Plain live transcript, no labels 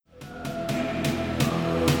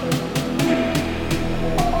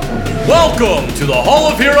Welcome to the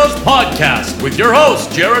Hall of Heroes podcast with your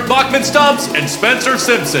hosts, Jared Bachman Stubbs and Spencer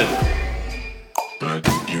Simpson.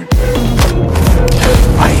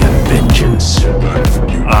 I am vengeance.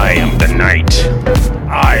 I am the Knight.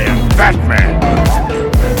 I am Batman.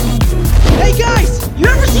 Hey guys, you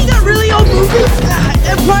ever seen that really old movie?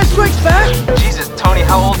 Empire Strikes Back? Jesus, Tony,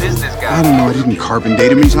 how old is this guy? I don't know, I didn't carbon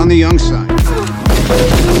date him, he's on the young side.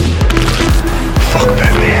 Fuck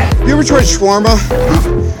Batman. You ever tried shawarma?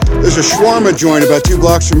 There's a shawarma joint about 2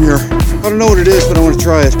 blocks from here. I don't know what it is, but I want to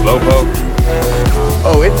try it. Lobo.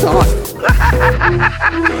 Oh, it's on.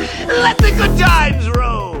 Let the good times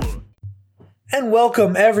roll! And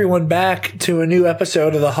welcome everyone back to a new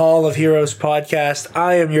episode of the Hall of Heroes podcast.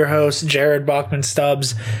 I am your host, Jared Bachman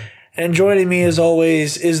Stubbs, and joining me as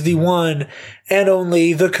always is the one and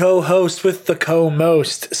only, the co-host with the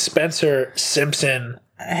co-most, Spencer Simpson.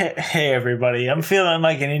 Hey everybody, I'm feeling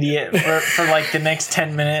like an idiot for like the next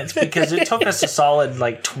 10 minutes because it took us a solid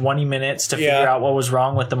like 20 minutes to figure out what was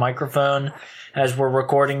wrong with the microphone as we're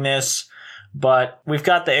recording this. But we've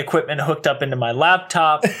got the equipment hooked up into my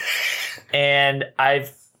laptop and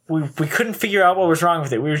we couldn't figure out what was wrong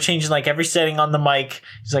with it. We were changing like every setting on the mic.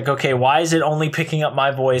 It's like, okay, why is it only picking up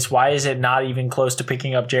my voice? Why is it not even close to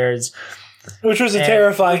picking up Jared's? Which was a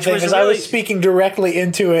terrifying thing because I was speaking directly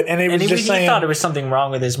into it and it was just saying... he thought there was something wrong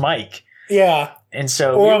with his mic. Yeah. And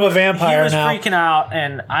so... Or I'm a vampire now. He was freaking out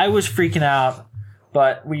and I was freaking out.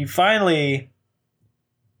 But we finally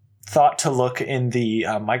thought to look in the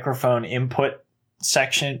microphone input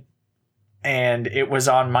section and it was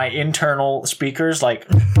on my internal speakers, like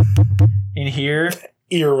in here.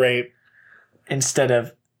 Ear rape. Instead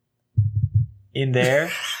of in there.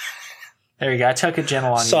 There you go. I took it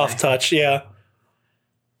gentle on you. Soft touch, yeah.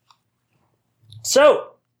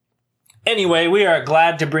 So, anyway, we are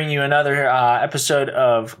glad to bring you another episode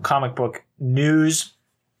of Comic Book News.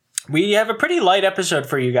 We have a pretty light episode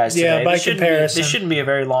for you guys today. Yeah, by comparison. This shouldn't be a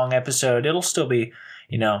very long episode. It'll still be,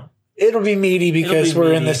 It'll be meaty because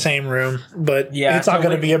we're in the same room, but it's not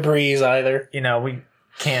going to be a breeze either. We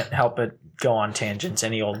can't help but go on tangents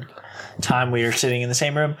any old time we are sitting in the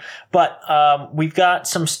same room. But we've got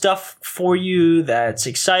some stuff for you that's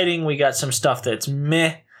exciting. We got some stuff that's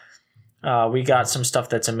meh. We got some stuff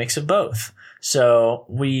that's a mix of both. So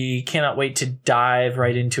we cannot wait to dive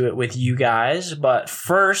right into it with you guys. But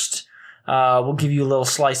first, we'll give you a little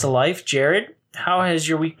slice of life. Jared, how has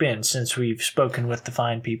your week been since we've spoken with the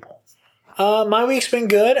fine people? My week's been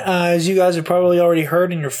good. As you guys have probably already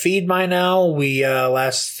heard in your feed by now, we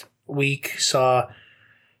last week saw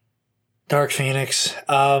Dark Phoenix.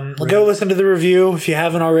 Go listen to the review if you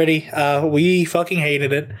haven't already. We fucking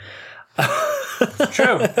hated it.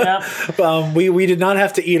 True. Yeah. We did not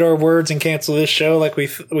have to eat our words and cancel this show like we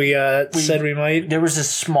said we might. There was a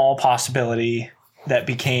small possibility that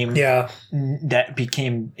became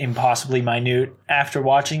impossibly minute after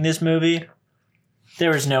watching this movie.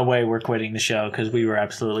 There was no way we're quitting the show because we were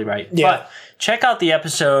absolutely right. Yeah. But check out the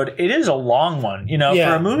episode. It is a long one.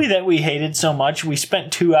 For a movie that we hated so much, we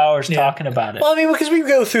spent 2 hours talking about it. Well, I mean, because we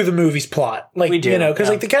go through the movie's plot. Like, we do. Because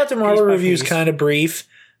like the Captain Marvel review is kind of brief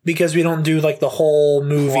because we don't do like the whole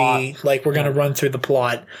movie. Plot. Like, we're going to run through the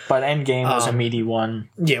plot. But Endgame was a meaty one.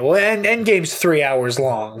 Yeah, well, and Endgame's 3 hours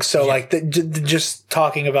long. So, like, just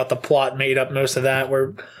talking about the plot made up most of that.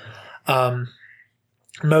 Where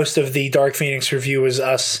most of the Dark Phoenix review is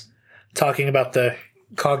us talking about the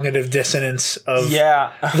cognitive dissonance of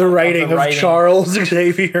the writing of Charles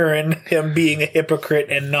Xavier and him being a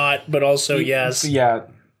hypocrite and not, but also yes. Yeah.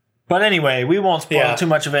 But anyway, we won't spoil too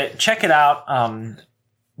much of it. Check it out.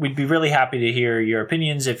 We'd be really happy to hear your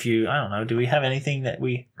opinions. If you, I don't know, do we have anything that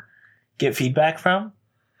we get feedback from?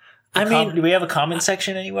 Do we have a comment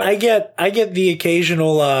section anywhere? I get the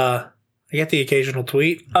occasional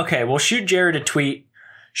tweet. Okay, well, shoot Jared a tweet.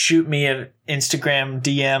 Shoot me an Instagram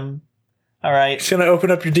DM. All right. Just gonna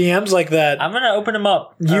open up your DMs like that. I'm gonna open them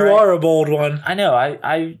up. You are a bold one. I know.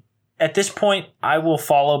 I at this point I will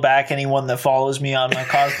follow back anyone that follows me on my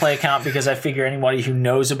cosplay account because I figure anybody who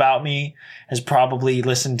knows about me has probably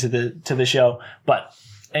listened to the show. But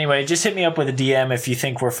anyway, just hit me up with a DM if you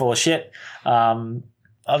think we're full of shit.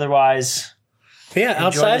 Otherwise. Yeah,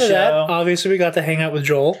 outside of that, obviously we got to hang out with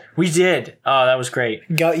Joel. We did. Oh, that was great.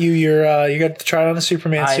 Got you you got to try on a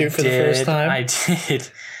Superman suit for the first time. I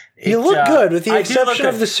did. You look good with the exception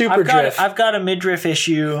of the super drift. I've got a midriff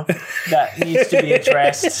issue that needs to be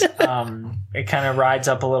addressed. It kind of rides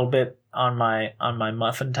up a little bit on my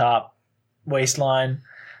muffin top waistline.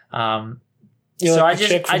 You're like a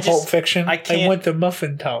chick from Pulp Fiction. I went to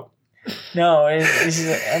muffin top. No,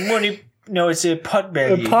 I'm going to No, it's a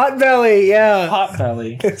potbelly. A potbelly, yeah.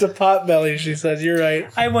 Potbelly. It's a potbelly, she says. You're right.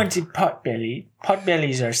 I wanted potbelly.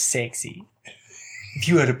 Potbellies are sexy. If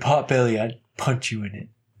you had a potbelly, I'd punch you in it.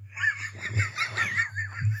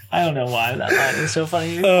 I don't know why that line is so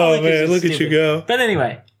funny. Oh, man, look at you go. But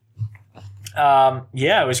anyway,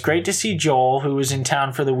 it was great to see Joel, who was in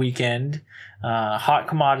town for the weekend. Hot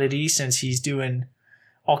commodity since he's doing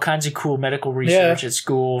all kinds of cool medical research at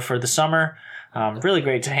school for the summer. Really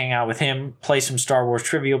great to hang out with him, play some Star Wars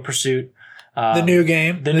Trivial Pursuit. The new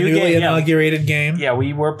game. The newly inaugurated game. Yeah,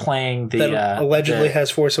 we were playing the... That allegedly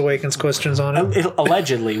has Force Awakens questions on it.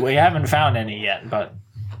 Allegedly. We haven't found any yet, but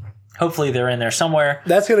hopefully they're in there somewhere.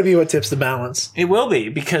 That's going to be what tips the balance. It will be,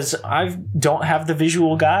 because I don't have the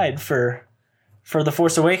visual guide for The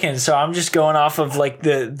Force Awakens, so I'm just going off of like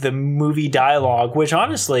the movie dialogue, which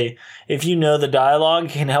honestly, if you know the dialogue,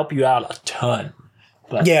 can help you out a ton.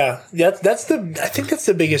 But yeah, I think that's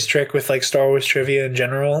the biggest trick with like Star Wars trivia in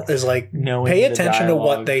general is like pay attention to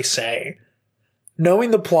what they say.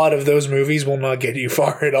 Knowing the plot of those movies will not get you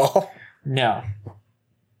far at all. No.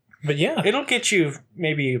 But yeah, it'll get you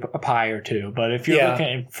maybe a pie or two. But if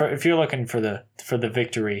you're looking for the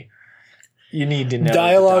victory, you need to know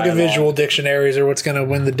dialogue and visual dictionaries are what's going to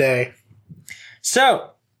win the day. So,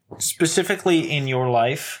 specifically in your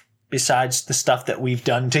life, besides the stuff that we've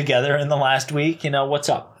done together in the last week, what's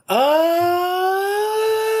up?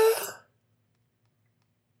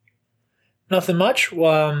 Nothing much.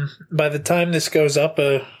 By the time this goes up,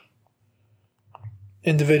 a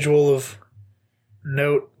individual of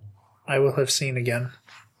note I will have seen again.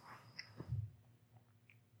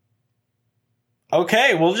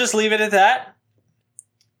 Okay, we'll just leave it at that.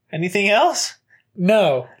 Anything else?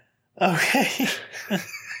 No. Okay.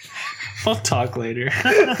 We'll talk later.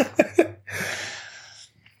 How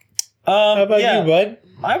about you, bud?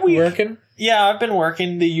 Working? Yeah, I've been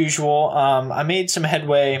working the usual. I made some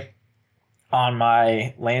headway on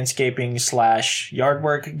my landscaping / yard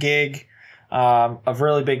work gig. A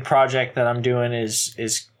really big project that I'm doing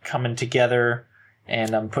is coming together,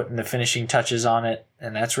 and I'm putting the finishing touches on it,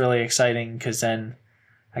 and that's really exciting because then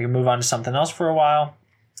I can move on to something else for a while.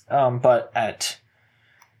 But at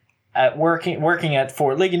working at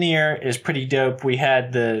Fort Ligonier is pretty dope. We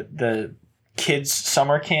had the kids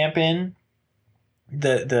summer camp in.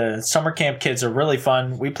 The summer camp kids are really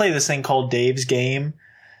fun. We play this thing called Dave's Game,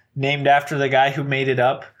 named after the guy who made it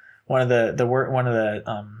up. One of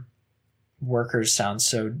the workers sounds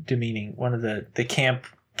so demeaning. One of the camp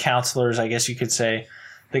counselors, I guess you could say,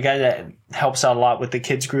 the guy that helps out a lot with the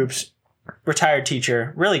kids groups, retired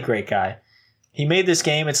teacher, really great guy. He made this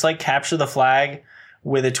game. It's like Capture the Flag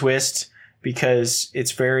with a twist because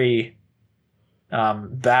it's very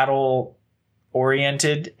battle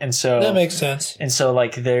oriented, and so that makes sense. And so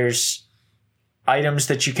like there's items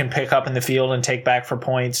that you can pick up in the field and take back for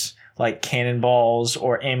points, like cannonballs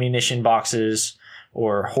or ammunition boxes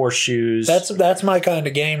or horseshoes. That's my kind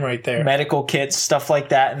of game right there. Medical kits, stuff like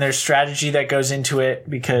that, and there's strategy that goes into it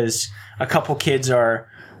because a couple kids are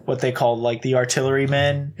what they call like the artillery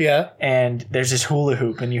men. Yeah. And there's this hula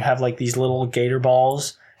hoop, and you have like these little gator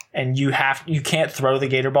balls, and you can't throw the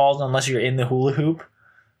gator balls unless you're in the hula hoop.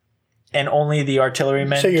 And only the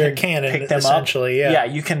artillerymen can pick them essentially, up. Yeah,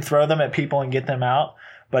 you can throw them at people and get them out.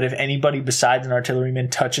 But if anybody besides an artilleryman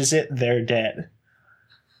touches it, they're dead.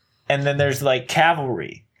 And then there's like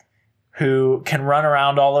cavalry who can run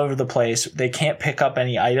around all over the place. They can't pick up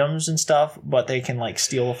any items and stuff, but they can like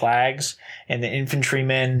steal the flags. And the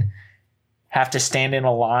infantrymen have to stand in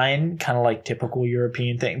a line, kind of like typical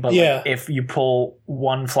European thing. But like, if you pull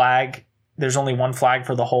one flag, there's only one flag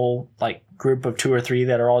for the whole like group of 2 or 3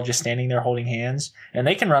 that are all just standing there holding hands, and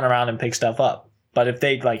they can run around and pick stuff up. But if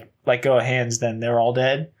they like let go of hands, then they're all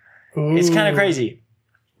dead. Ooh. It's kind of crazy.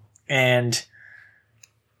 And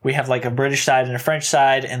we have like a British side and a French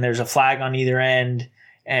side, and there's a flag on either end,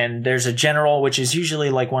 and there's a general, which is usually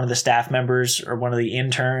like one of the staff members or one of the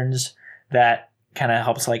interns that kind of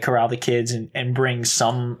helps like corral the kids and bring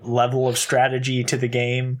some level of strategy to the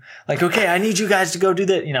game. Like, okay, I need you guys to go do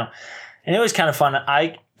that, And it was kind of fun.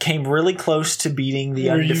 I came really close to beating the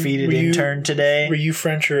undefeated intern today. Were you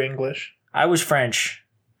French or English? I was French,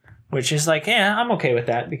 which is like, yeah, I'm okay with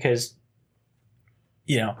that because,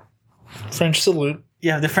 French salute.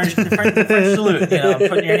 Yeah, the French salute,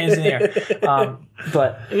 putting your hands in the air.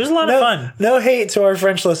 But it was a lot of fun. No hate to our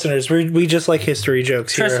French listeners. We just like history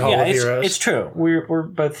jokes here at Hall of Heroes. It's true. We're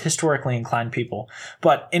both historically inclined people.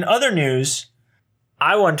 But in other news,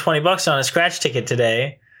 I won $20 on a scratch ticket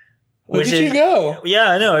today. Look at you go. Yeah,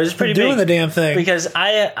 I know. It was pretty doing big. the damn thing. Because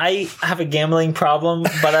I have a gambling problem,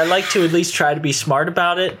 but I like to at least try to be smart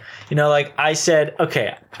about it. You know, like I said,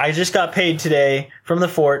 okay, I just got paid today from the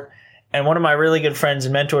fort, and one of my really good friends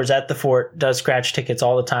and mentors at the fort does scratch tickets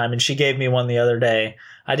all the time, and she gave me one the other day.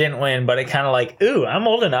 I didn't win, but it kind of like, ooh, I'm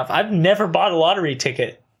old enough. I've never bought a lottery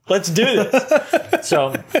ticket. Let's do this.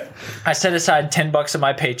 So I set aside $10 of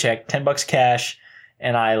my paycheck, $10 cash,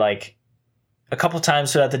 and I like a couple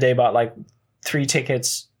times throughout the day bought like 3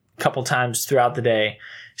 tickets, a couple times throughout the day,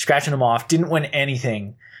 scratching them off. Didn't win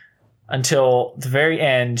anything until the very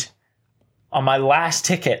end. On my last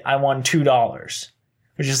ticket, I won $2,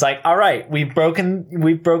 which is like, all right, we've broken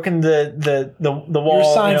the wall.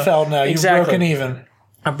 You're Seinfeld now. Exactly. You've broken even.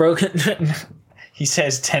 I'm broken. He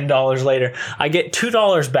says $10 later. I get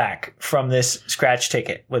 $2 back from this scratch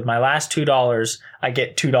ticket. With my last $2, I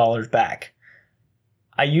get $2 back.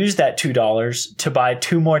 I use that $2 to buy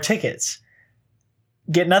 2 more tickets.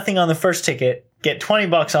 Get nothing on the first ticket. Get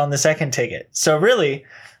 $20 on the second ticket. So really,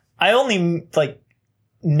 I only like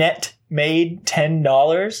net made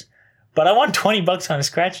 $10, but I won $20 on a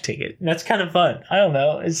scratch ticket. And that's kind of fun. I don't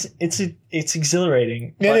know. It's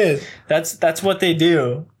exhilarating. It is. That's what they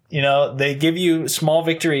do. You know, they give you small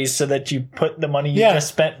victories so that you put the money you just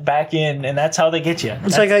spent back in, and that's how they get you.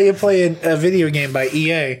 It's like how you play a video game by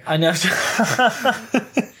EA. I know.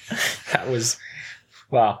 That was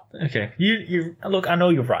wow. Okay, you look. I know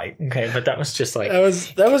you're right. Okay, but that was just like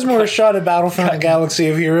that was more a shot at Battlefront and Galaxy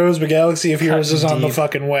of Heroes, but Galaxy of Heroes is on the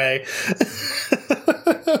fucking way.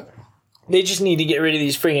 They just need to get rid of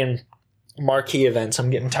these freaking marquee events. I'm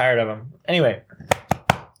getting tired of them. Anyway,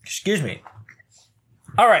 excuse me.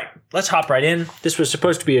 All right, let's hop right in. This was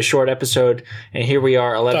supposed to be a short episode, and here we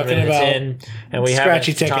are 11 minutes in, and we haven't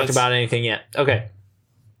talked about anything yet. Okay,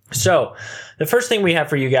 so the first thing we have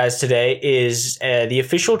for you guys today is the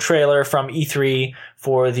official trailer from E3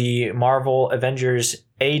 for the Marvel Avengers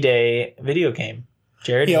A-Day video game.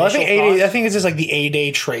 Jared? Yeah, I think A-Day, I think it's just like the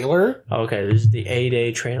A-Day trailer. Okay, this is the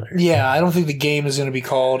A-Day trailer. Yeah, I don't think the game is going to be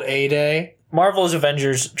called A-Day. Marvel's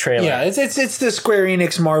Avengers trailer. Yeah, it's the Square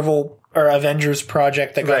Enix Marvel or Avengers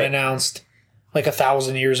project that got announced like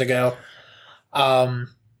 1,000 years ago. What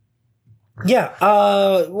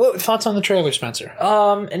thoughts on the trailer, Spencer?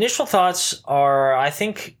 Initial thoughts are, I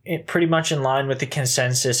think, pretty much in line with the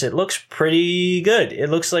consensus. It looks pretty good. It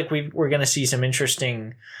looks like we're going to see some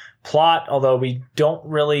interesting plot, although we don't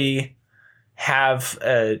really have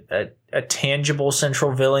a tangible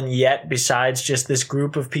central villain yet, besides just this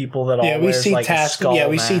group of people that all wears like a skull mask.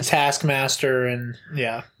 We see Taskmaster and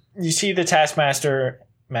you see the Taskmaster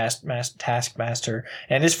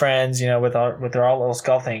and his friends, you know, with their all little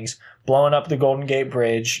skull things, blowing up the Golden Gate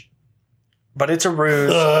Bridge. But it's a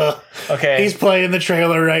ruse. Okay, he's playing the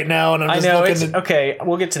trailer right now, and I'm just looking. Okay,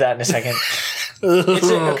 we'll get to that in a second.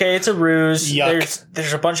 It's a ruse. Yuck.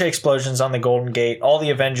 There's a bunch of explosions on the Golden Gate. All the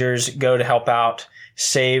Avengers go to help out,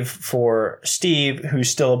 save for Steve, who's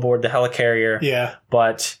still aboard the helicarrier. Yeah,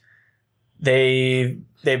 but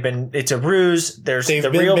it's a ruse. They've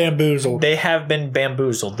been bamboozled. They have been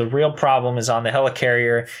bamboozled. The real problem is on the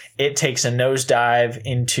helicarrier. It takes a nosedive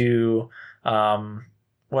into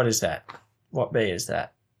what is that? What bay is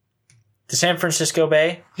that? The San Francisco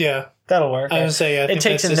Bay? Yeah. That'll work. I was going to say, it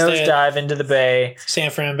takes a nosedive into the bay.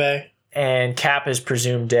 San Fran Bay. And Cap is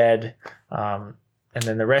presumed dead. And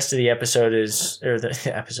then the rest of the episode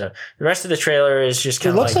the rest of the trailer is just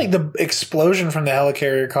kind of It looks like the explosion from the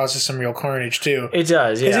helicarrier causes some real carnage, too. It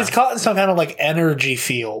does, yeah. Because it's caught in some kind of like energy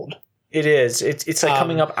field. It is. It's like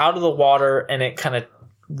coming up out of the water, and it kind of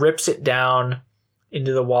rips it down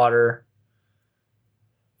into the water.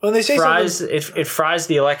 When they say it fries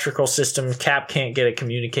the electrical system. Cap can't get a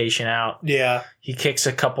communication out. Yeah. He kicks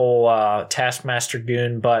a couple Taskmaster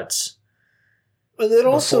goon butts. But they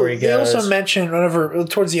also mention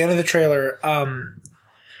towards the end of the trailer,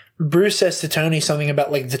 Bruce says to Tony something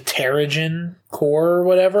about like the Terrigen core or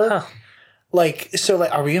whatever. Huh.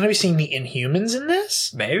 Are we going to be seeing the Inhumans in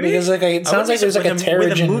this? Maybe, because it sounds like there's like a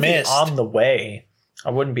Terrigen mist on the way. I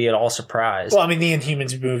wouldn't be at all surprised. Well, I mean, the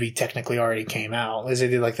Inhumans movie technically already came out. They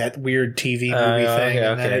did like that weird TV movie thing,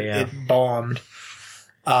 and then it bombed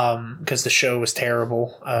because the show was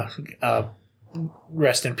terrible.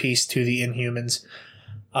 Rest in peace to the Inhumans.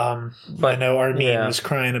 But I know Armin was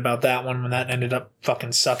crying about that one when that ended up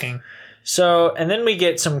fucking sucking. So, and then we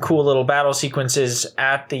get some cool little battle sequences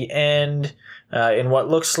at the end in what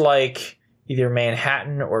looks like either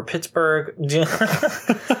Manhattan or Pittsburgh,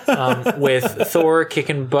 with Thor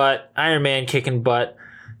kicking butt, Iron Man kicking butt.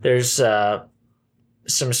 There's some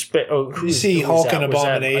you see Hulk and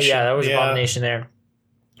Abomination. That was Abomination there.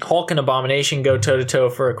 Hulk and Abomination go toe-to-toe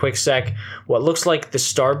for a quick sec. What looks like the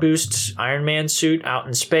Star Boost Iron Man suit out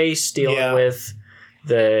in space, dealing with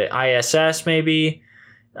the ISS maybe.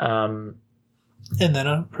 And then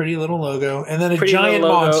a pretty little logo. And then a giant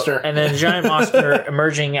monster. And then a giant monster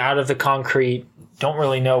emerging out of the concrete. Don't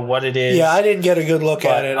really know what it is. Yeah, I didn't get a good look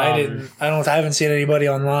at it. I haven't seen anybody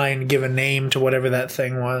online give a name to whatever that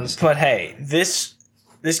thing was. But hey, this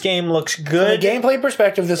game looks good. From a gameplay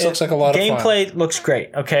perspective, this looks like a lot of fun. Gameplay looks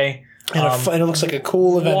great, okay? And it looks like a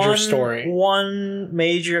cool Avengers story. One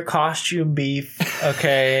major costume beef,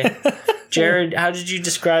 okay? Jared, how did you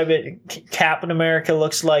describe it? Captain America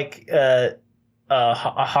looks like a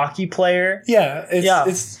hockey player. Yeah,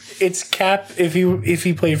 it's Cap if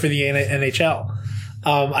he played for the NHL.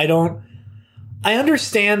 I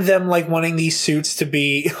understand them like wanting these suits to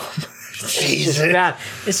be. Jesus.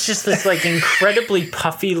 It's just this like incredibly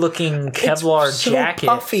puffy looking Kevlar it's so jacket.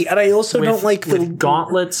 Puffy, and I also don't like the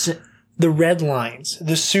gauntlets. The red lines.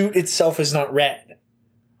 The suit itself is not red.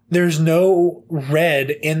 There's no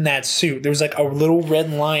red in that suit. There's like a little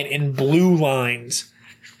red line in blue lines.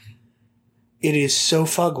 It is so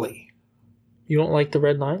fugly. You don't like the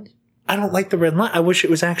red lines? I don't like the red line. I wish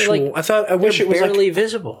it was actual. I wish it was barely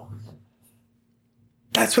visible.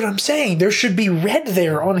 That's what I'm saying. There should be red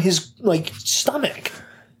there on his like stomach.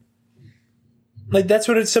 Like that's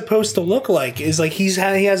what it's supposed to look like. Is like he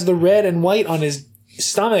has the red and white on his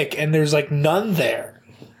stomach, and there's like none there.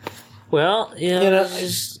 Well, yeah,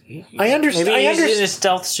 I understand. Maybe he's in a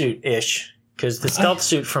stealth suit ish, because the stealth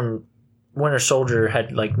suit from Winter Soldier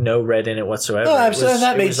had like no red in it whatsoever. Oh, absolutely,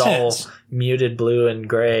 that made sense. All muted blue and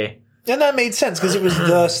gray. And that made sense because it was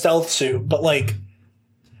the stealth suit, but like.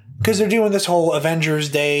 Because they're doing this whole Avengers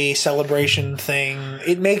Day celebration thing,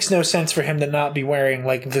 it makes no sense for him to not be wearing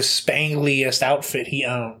like the spangliest outfit he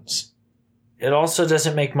owns. It also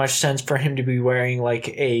doesn't make much sense for him to be wearing like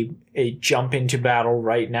a jump into battle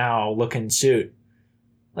right now looking suit.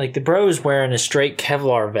 Like the bro's wearing a straight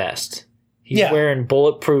Kevlar vest. He's wearing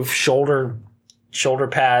bulletproof shoulder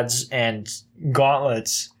pads and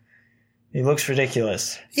gauntlets. He looks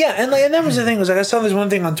ridiculous. Yeah, and that was the thing. Was like I saw this one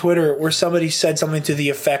thing on Twitter where somebody said something to the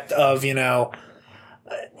effect of,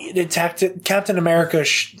 Captain America,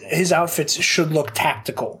 his outfits should look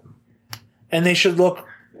tactical, and they should look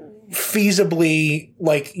feasibly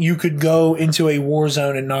like you could go into a war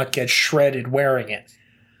zone and not get shredded wearing it,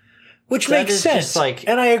 which makes sense.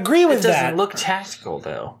 And I agree with that. It doesn't look tactical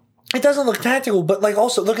though. It doesn't look tactical, but like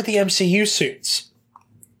also look at the MCU suits.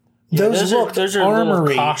 Yeah, those are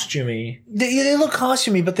armory. Costumey. They look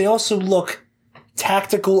costumey, but they also look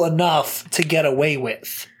tactical enough to get away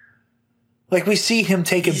with. Like we see him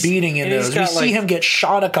take a beating in those. We see him get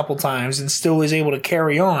shot a couple times and still is able to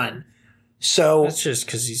carry on. So that's just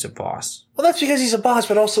because he's a boss. Well, that's because he's a boss,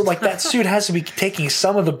 but also like that suit has to be taking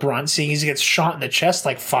some of the brunt, seeing he gets shot in the chest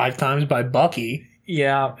like 5 times by Bucky.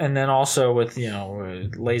 Yeah, and then also with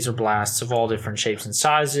laser blasts of all different shapes and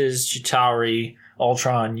sizes, Chitauri,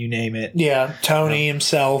 Ultron, you name it. Yeah, Tony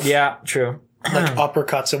himself. Yeah, true. Like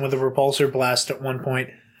uppercuts him with a repulsor blast at one point.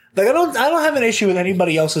 Like I don't have an issue with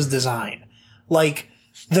anybody else's design. Like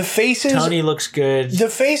the faces. Tony looks good. The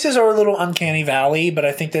faces are a little uncanny valley, but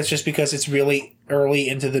I think that's just because it's really early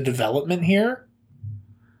into the development here.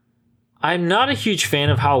 I'm not a huge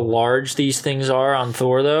fan of how large these things are on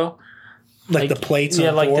Thor, though. Like the plates. Yeah,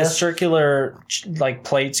 on like Thor? the circular like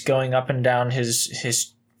plates going up and down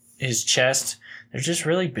his chest. They're just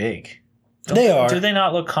really big. They are. Do they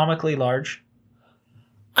not look comically large?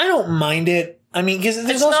 I don't mind it. I mean, because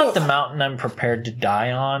it's also not the mountain I'm prepared to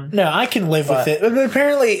die on. No, I can live with it. But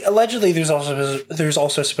apparently, allegedly, there's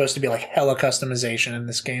also supposed to be like hella customization in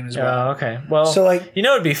this game as well. Oh, okay. Well, so like,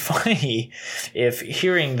 it'd be funny if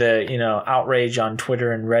hearing the outrage on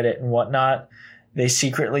Twitter and Reddit and whatnot, they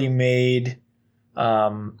secretly made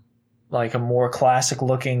like a more classic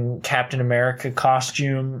looking Captain America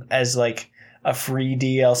costume as like a free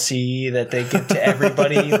DLC that they give to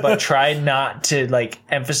everybody, but try not to like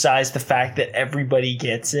emphasize the fact that everybody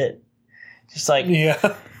gets it. Just like,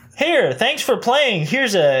 here, thanks for playing.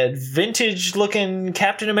 Here's a vintage looking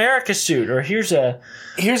Captain America suit, or here's a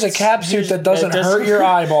cap suit that doesn't hurt your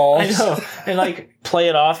eyeballs. I know, and like play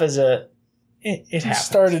it off as it happens. It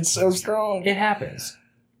started so strong. It happens,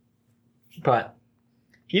 but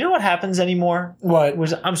you know what happens anymore? What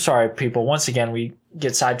I'm sorry, people. Once again, we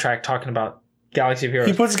get sidetracked talking about Galaxy of Heroes.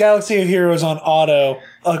 He puts Galaxy of Heroes on auto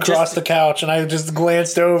across the couch, and I just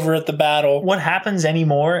glanced over at the battle. What happens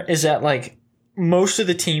anymore is that like most of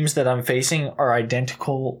the teams that I'm facing are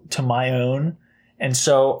identical to my own, and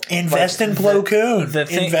so invest in Plo Koon. The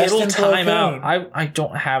thing, it'll time out. I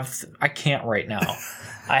don't have. I can't right now.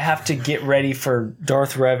 I have to get ready for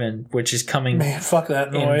Darth Revan, which is coming Man, fuck that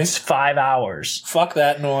in noise. 5 hours. Fuck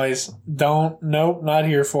that noise. Nope, not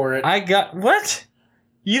here for it. What?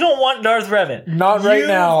 You don't want Darth Revan? Not right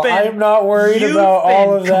now. I am not worried about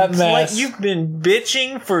all of that mess. You've been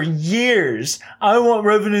bitching for years. I want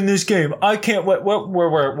Revan in this game. I can't. Where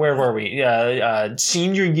were we?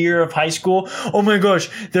 Senior year of high school. Oh my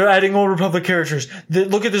gosh, they're adding Old Republic characters.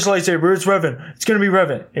 Look at this lightsaber. It's Revan. It's gonna be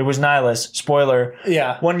Revan. It was Nihilus. Spoiler.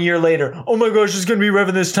 Yeah. 1 year later. Oh my gosh, it's gonna be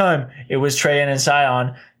Revan this time. It was Treyan and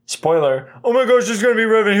Sion. Spoiler. Oh my gosh, it's gonna be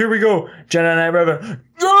Revan. Here we go. Jedi Knight Revan.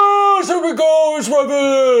 Yes, here we go. It's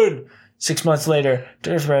Revan. 6 months later.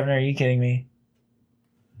 There's Revan. Are you kidding me?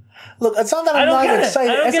 Look, it's not that I'm not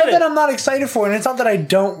excited. It's not that I'm not excited for it. And it's not that I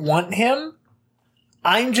don't want him.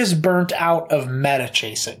 I'm just burnt out of meta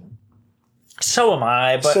chasing. So am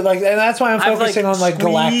I, but So and that's why I'm focusing on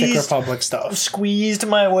Galactic squeezed- Republic stuff. squeezed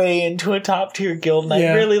my way into a top tier guild, and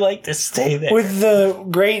Yeah. I really like to stay there. With the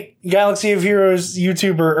great Galaxy of Heroes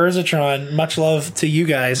YouTuber Urzatron, much love to you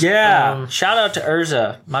guys. Yeah, shout out to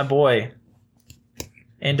Urza, my boy,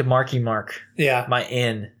 and to Marky Mark, Yeah. my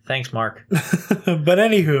in. Thanks, Mark. But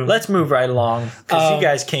anywho. Let's move right along because you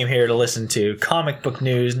guys came here to listen to comic book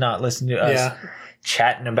news, not listen to us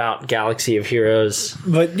chatting about Galaxy of Heroes.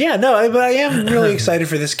 But yeah, no, but I am really excited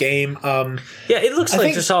for this game. Yeah, it looks I like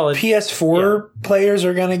think a solid PS4 players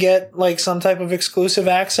are going to get some type of exclusive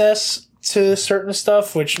access to certain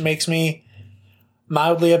stuff, which makes me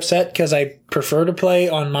mildly upset because I prefer to play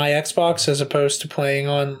on my Xbox as opposed to playing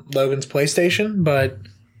on Logan's PlayStation. But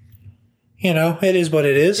it is what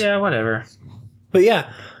it is. Yeah, whatever. But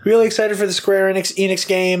yeah, really excited for the Square Enix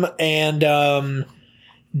game, and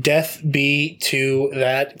death be to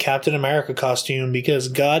that Captain America costume because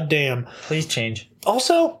goddamn. Please change.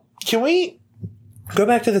 Also, can we go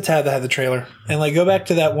back to the tab that had the trailer and go back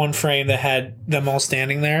to that one frame that had them all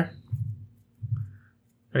standing there?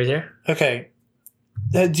 Right there? Okay.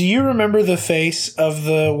 Do you remember the face of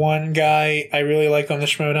the one guy I really liked on the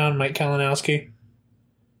Schmodown, Mike Kalinowski?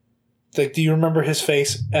 Do you remember his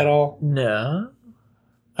face at all? No.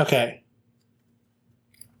 Okay.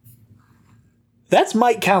 That's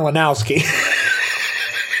Mike Kalinowski.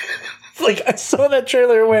 I saw that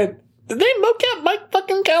trailer and went, did they mocap Mike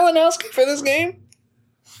fucking Kalinowski for this game?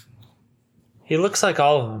 He looks like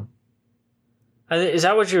all of them. Is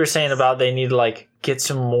that what you were saying about they need to get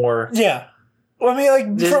some more? Yeah. Well, I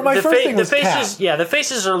mean, my first thing was the faces. Cap. Yeah, the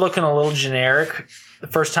faces are looking a little generic the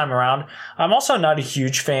first time around. I'm also not a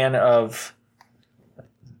huge fan of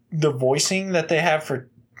the voicing that they have for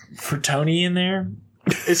Tony in there.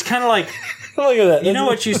 It's kind of like Look at that. you know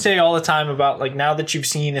what you say all the time about now that you've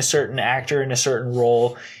seen a certain actor in a certain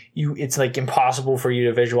role, it's impossible for you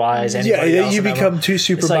to visualize anybody else. You become too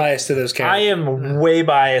super biased to those I characters. am way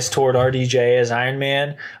biased toward RDJ as Iron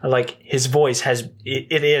Man. His voice it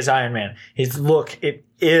is Iron Man. His look, it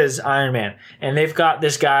is Iron Man. And they've got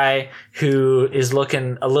this guy who is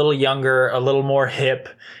looking a little younger, a little more hip,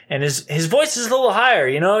 and his voice is a little higher.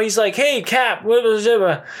 He's like, "Hey, Cap," whereas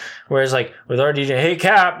with RDJ, "Hey,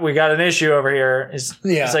 Cap, we got an issue over here." It's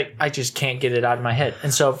I just can't get it out of my head.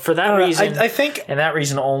 And so for that reason, I think, and that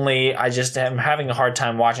reason only, I just am having a hard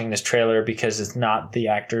time watching this trailer because it's not the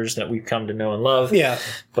actors that we've come to know and love. yeah,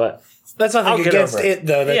 But that's nothing I'll get against over it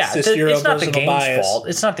though. That's just your own not the personal game's bias. fault.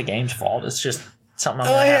 It's not the game's fault. It's just something I'm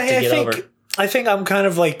gonna have to get over. I think I'm kind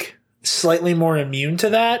of slightly more immune to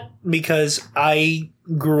that because I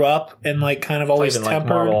grew up and kind of always Even tempered.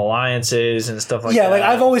 Marvel Alliances and stuff like that. Yeah,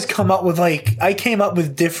 I've always come up with I came up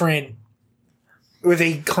with with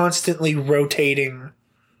a constantly rotating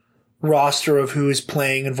roster of who is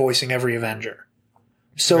playing and voicing every Avenger.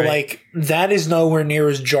 So Right. that is nowhere near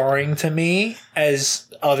as jarring to me as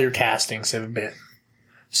other castings have been.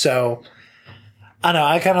 So I don't know,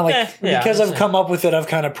 I kind of because I've come up with it, I've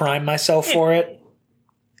kind of primed myself for it.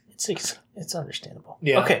 It's understandable.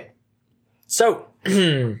 Yeah. Okay. So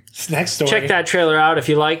Next story. check that trailer out if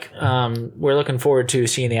you like. We're looking forward to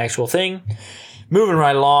seeing the actual thing. Moving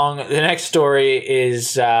right along, the next story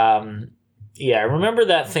is remember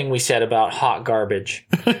that thing we said about hot garbage?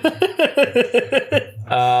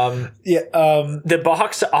 The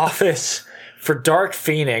box office for Dark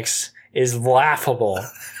Phoenix is laughable.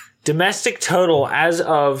 Domestic total as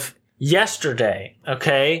of yesterday,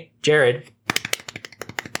 okay, Jared,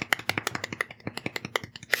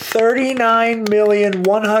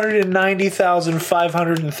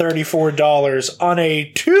 $39,190,534 on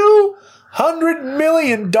a $200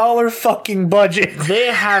 million fucking budget. they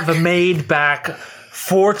have made back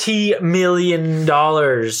 $40 million.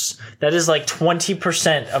 That is like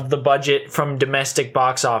 20% of the budget from domestic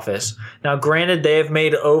box office. Now, granted, they have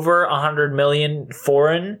made over 100 million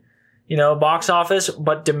foreign, box office,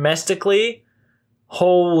 but domestically,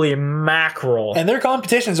 holy mackerel. And their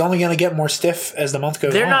competition is only going to get more stiff as the month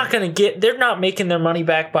goes on. They're not making their money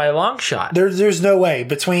back by a long shot. There's no way.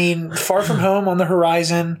 Between Far From Home on the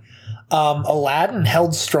horizon, Aladdin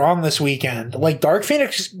held strong this weekend. Like, Dark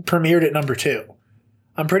Phoenix premiered at number 2.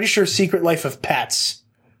 I'm pretty sure Secret Life of Pets.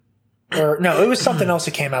 Or, no, it was something else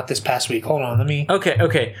that came out this past week. Hold on, let me...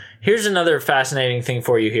 Okay. Here's another fascinating thing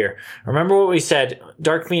for you here. Remember what we said?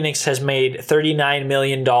 Dark Phoenix has made $39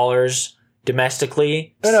 million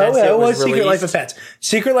domestically since it was released. Secret Life of Pets.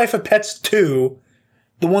 Secret Life of Pets 2,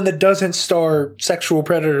 the one that doesn't star sexual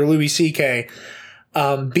predator Louis C.K.,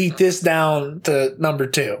 beat this down to number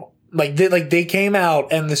 2. They came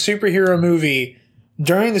out, and the superhero movie,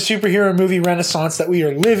 during the superhero movie renaissance that we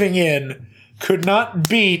are living in, could not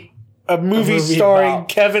beat a movie starring about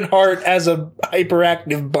Kevin Hart as a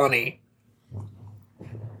hyperactive bunny.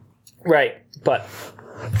 Right, but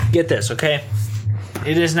get this, okay?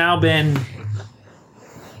 It has now been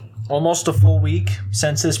almost a full week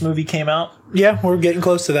since this movie came out. Yeah, we're getting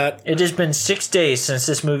close to that. It has been 6 days since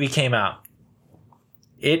this movie came out.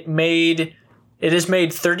 It has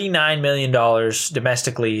made $39 million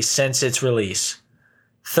domestically since its release.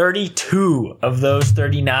 32 of those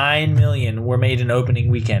 39 million were made in opening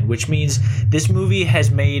weekend, which means this movie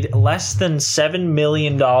has made less than $7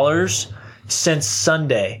 million since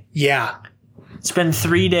Sunday. Yeah. It's been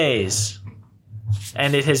 3 days,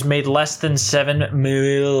 and it has made less than $7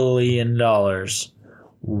 million.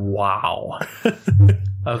 Wow.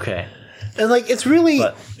 Okay. And, it's really...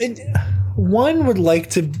 one would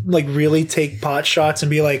like to, really take pot shots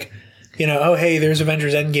and be like, oh, hey, there's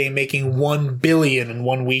Avengers Endgame making $1 billion in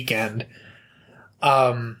one weekend.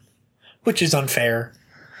 Which is unfair.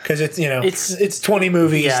 Because it's 20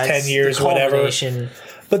 movies, 10 years, whatever.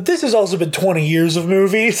 But this has also been 20 years of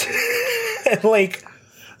movies. And,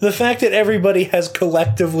 the fact that everybody has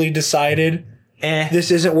collectively decided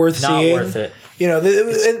this isn't worth seeing. Not worth it.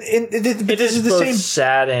 It is the same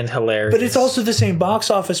sad and hilarious. But it's also the same box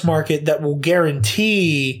office market that will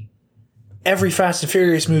guarantee every Fast and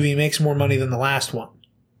Furious movie makes more money than the last one.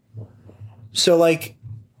 So,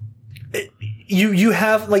 you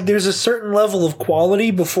have, there's a certain level of quality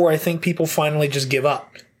before I think people finally just give up.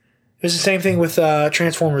 It was the same thing with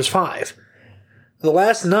Transformers 5. The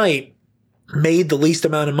Last Night made the least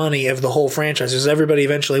amount of money of the whole franchise, as everybody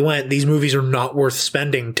eventually went, these movies are not worth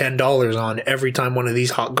spending $10 on every time one of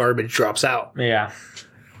these hot garbage drops out. Yeah.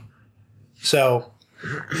 So,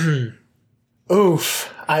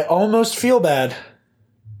 oof, I almost feel bad.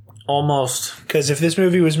 Almost. Because if this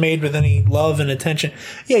movie was made with any love and attention,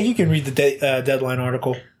 yeah, you can read the Deadline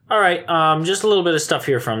article. All right, just a little bit of stuff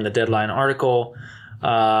here from the Deadline article,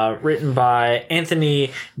 written by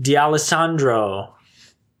Anthony D'Alessandro.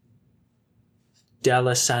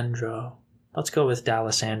 Let's go with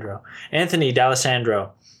D'Alessandro. Anthony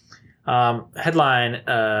D'Alessandro. Headline,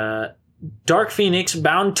 Dark Phoenix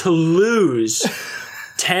bound to lose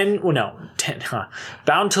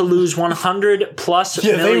bound to lose 100 plus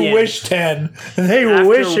million. They wish 10. They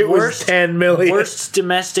wish it was 10 million. Worst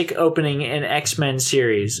domestic opening in X-Men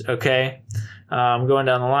series, okay? Going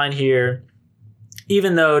down the line here.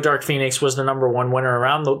 Even though Dark Phoenix was the number one winner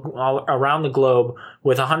around the globe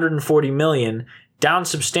with 140 million, down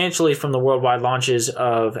substantially from the worldwide launches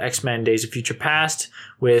of X-Men Days of Future Past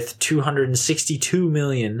with 262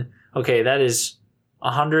 million. Okay, that is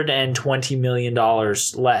 $120 million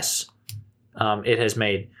less it has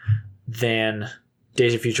made than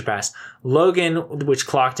Days of Future Past. Logan, which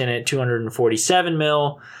clocked in at 247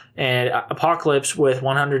 mil, and Apocalypse with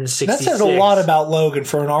 166. That says a lot about Logan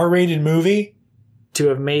for an R-rated movie. To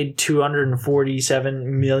have made $247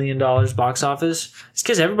 million box office. It's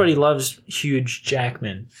because everybody loves Hugh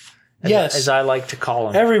Jackman. Yes. As I like to call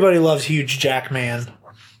him. Everybody loves Hugh Jackman.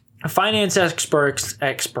 Finance experts.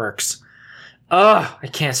 I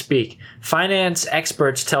can't speak. Finance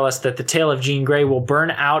experts tell us that the Tale of Jean Grey will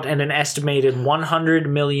burn out at an estimated $100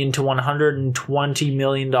 million to $120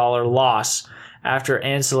 million loss after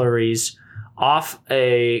ancillaries off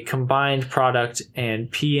a combined product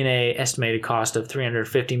and P&A estimated cost of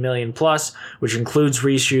 $350 million plus, which includes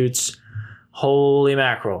reshoots. Holy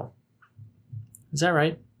mackerel. Is that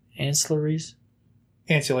right? Ancillaries?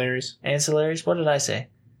 Ancillaries? What did I say?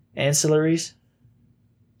 Ancillaries?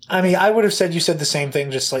 I mean, I would have said you said the same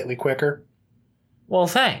thing, just slightly quicker. Well,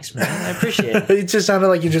 thanks, man. I appreciate it. It just sounded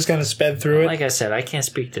like you just kind of sped through it. Like I said, I can't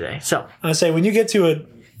speak today. So I say when you get to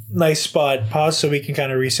nice spot. Pause so we can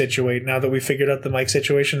kind of resituate. Now that we figured out the mic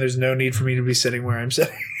situation, there's no need for me to be sitting where I'm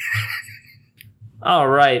sitting. All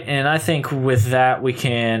right, and I think with that we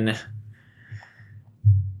can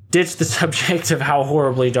ditch the subject of how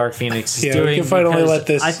horribly Dark Phoenix is doing. We can finally let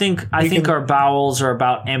this. I think our bowels are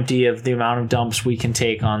about empty of the amount of dumps we can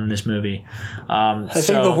take on this movie. I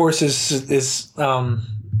think the horse is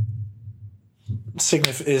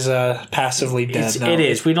passively dead now. It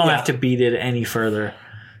is. We don't have to beat it any further.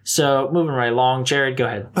 So moving right along, Jared, go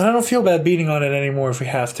ahead. But I don't feel bad beating on it anymore if we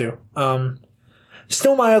have to.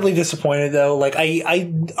 Still mildly disappointed though. Like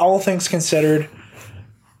I all things considered,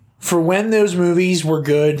 for when those movies were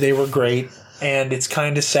good, they were great, and it's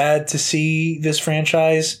kind of sad to see this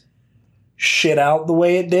franchise shit out the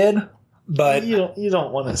way it did. But you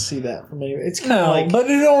don't want to see that from anyone. It's kind no, of like, but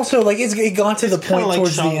it also like it got to the point like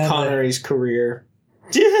towards Sean the end. Connery's career.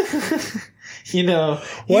 You know,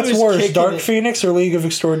 he What's was worse, kicking Dark it. Phoenix or League of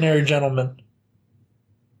Extraordinary Gentlemen?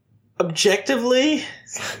 Objectively,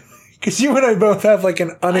 Because you and I both have like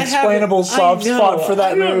an unexplainable soft spot for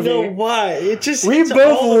that movie. I don't know why. It just We hits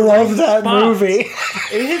both all the love right that spots. movie.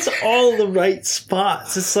 It hits all the right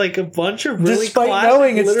spots. It's like a bunch of really Despite classic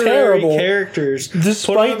knowing it's literary terrible. characters put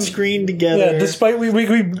Despite- on screen together. Yeah, despite we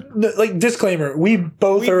like disclaimer, we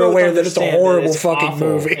both We are both aware that it's a understand horrible that it's fucking awful,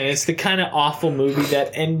 movie. and it's the kind of awful movie that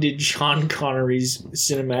ended Sean Connery's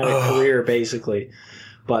cinematic career, basically.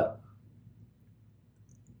 But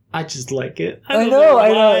I just like it. I know.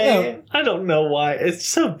 I don't know why. It's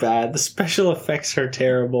so bad. The special effects are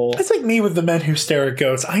terrible. It's like me with The Men Who Stare at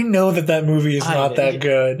Goats. I know that movie is not that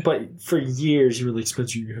good. But for years, you were like,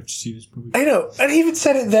 Spencer, you have to see this movie. I know. I even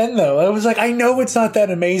said it then, though. I was like, I know it's not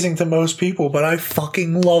that amazing to most people, but I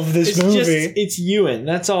fucking love this movie. It's Ewan.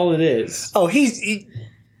 That's all it is. Oh, he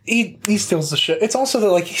steals the shit. It's also that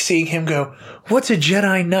like seeing him go, "What's a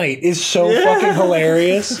Jedi Knight?" is so fucking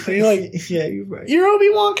hilarious. You're like, Yeah, you're right. you're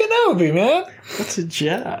Obi-Wan Kenobi, man. What's a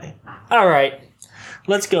Jedi? All right,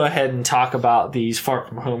 let's go ahead and talk about these Far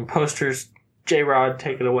From Home posters. J-Rod,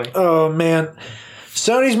 take it away. Oh man,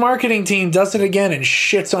 Sony's marketing team does it again and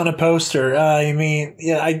shits on a poster. I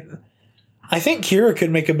think Kira could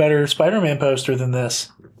make a better Spider-Man poster than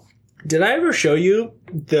this. Did I ever show you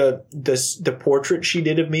the portrait she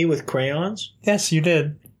did of me with crayons? Yes, you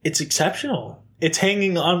did. It's exceptional. It's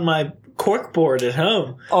hanging on my corkboard at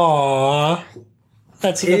home. Aww.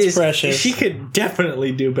 That's precious. She could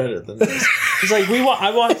definitely do better than this. It's like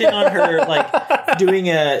I walked in on her like doing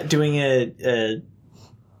a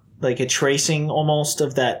like a tracing almost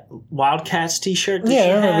of that Wildcats t-shirt. Yeah,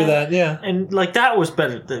 I remember that. Yeah, and like that was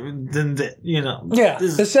better than the Yeah,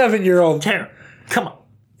 This the is 7-year-old. come on.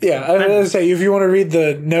 Yeah, I was gonna say if you want to read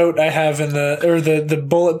the note I have in the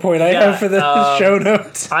bullet point I have for the show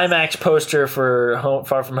notes. IMAX poster for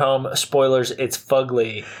Far From Home. Spoilers, it's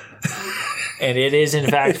fugly. And it is in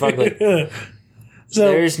fact fugly. So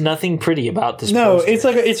There's nothing pretty about this no,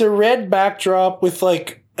 poster. it's a red backdrop with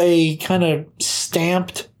like a kind of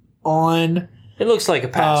stamped on. It looks like a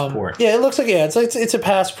passport. Yeah, it looks like it's a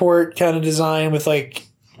passport kind of design with like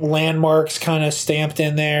landmarks kind of stamped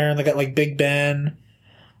in there, and they got like Big Ben.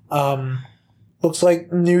 Looks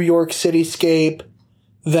like New York cityscape,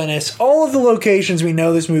 Venice, all of the locations we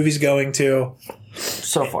know this movie's going to.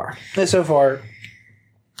 So far. So far.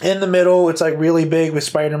 In the middle, it's like really big with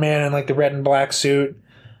Spider-Man in like the red and black suit. It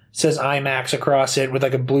says IMAX across it with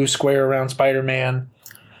like a blue square around Spider-Man.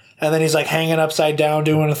 And then he's like hanging upside down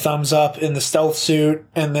doing a thumbs up in the stealth suit.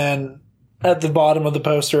 And then at the bottom of the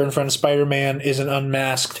poster in front of Spider-Man is an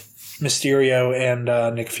unmasked Mysterio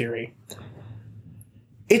and Nick Fury.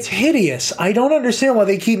 It's hideous. I don't understand why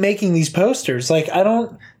they keep making these posters. Like,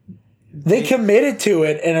 they committed to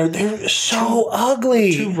it and they're so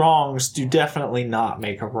ugly. Two wrongs do definitely not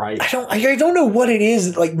make a right. I don't know what it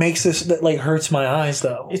is that like makes this that like hurts my eyes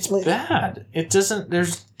though. It's bad. It doesn't.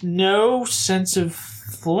 There's no sense of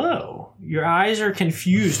flow. Your eyes are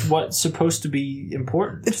confused. What's supposed to be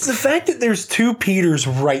important? It's the fact that there's two Peters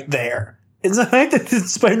right there. It's the fact that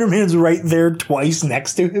Spider-Man's right there twice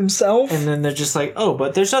next to himself. And then they're just like, oh,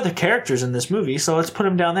 but there's other characters in this movie, so let's put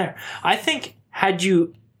them down there. I think had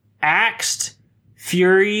you axed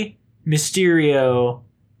Fury, Mysterio,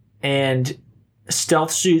 and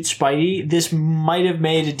Stealth Suit Spidey, this might have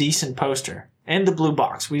made a decent poster. And the blue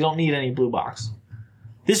box. We don't need any blue box.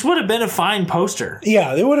 This would have been a fine poster.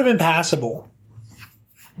 Yeah, it would have been passable.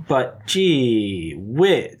 But gee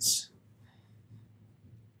whiz.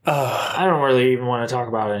 I don't really even want to talk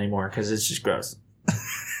about it anymore because it's just gross.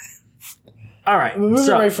 All right. Moving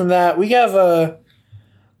right from that, we have a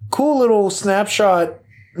cool little snapshot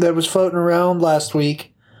that was floating around last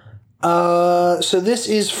week So this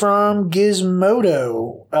is from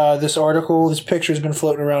Gizmodo. This picture has been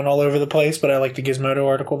floating around all over the place, but I like the Gizmodo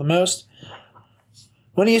article the most.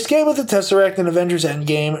 When he escaped with the Tesseract in Avengers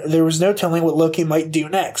Endgame, there was no telling what Loki might do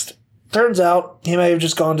next. Turns out, he may have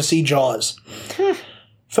just gone to see Jaws.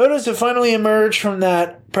 Photos have finally emerged from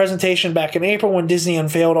that presentation back in April when Disney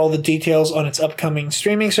unveiled all the details on its upcoming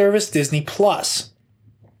streaming service, Disney+.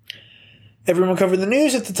 Everyone covered the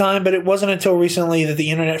news at the time, but it wasn't until recently that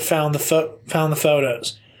the internet found the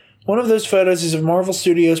photos. One of those photos is of Marvel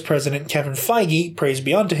Studios president Kevin Feige, praise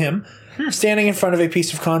be unto him, standing in front of a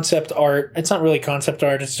piece of concept art. It's not really concept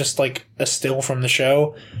art, it's just like a still from the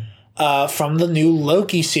show, from the new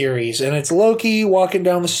Loki series. And it's Loki walking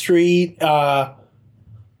down the street.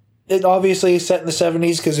 It obviously is set in the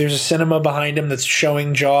 70s because there's a cinema behind him that's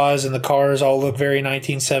showing Jaws, and the cars all look very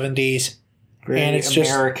 1970s. And it's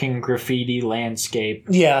American just, graffiti landscape.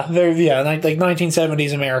 Yeah, like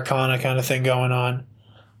 1970s Americana kind of thing going on.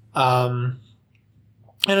 And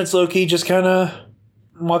it's Loki just kind of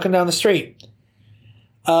walking down the street.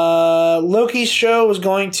 Loki's show was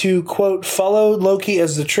going to, quote, follow Loki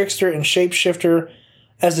as the trickster and shapeshifter,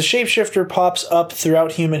 as the shapeshifter pops up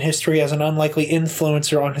throughout human history as an unlikely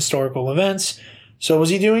influencer on historical events. So what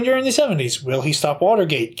was he doing during the 70s? Will he stop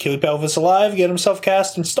Watergate, keep Elvis alive, get himself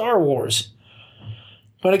cast in Star Wars?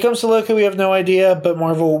 When it comes to Loki, we have no idea, but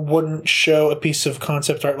Marvel wouldn't show a piece of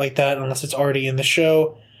concept art like that unless it's already in the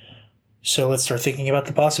show. So let's start thinking about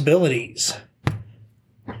the possibilities.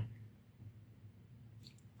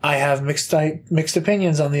 I have mixed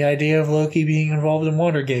opinions on the idea of Loki being involved in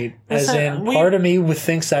Watergate. Part of me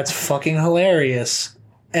thinks that's fucking hilarious.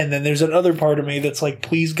 And then there's another part of me that's like,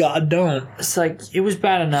 please God, don't. It's like, it was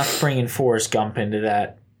bad enough bringing Forrest Gump into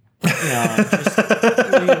that. Just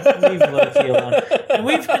leave Loki alone. And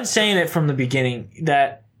we've been saying it from the beginning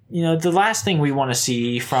that, the last thing we want to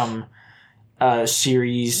see from a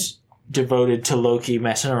series devoted to Loki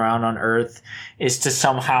messing around on Earth is to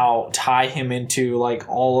somehow tie him into like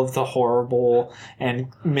all of the horrible and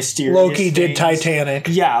mysterious Loki things. did Titanic.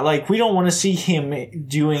 Yeah, like we don't want to see him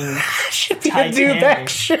doing Titanic. Do that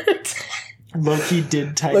shirt. Loki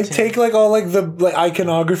did Titanic. Like take like all like the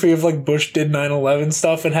iconography of like Bush did 9/11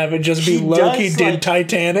 stuff and have it just be Loki did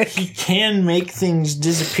Titanic. He can make things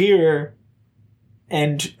disappear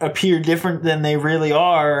and appear different than they really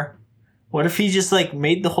are. What if he just like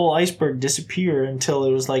made the whole iceberg disappear until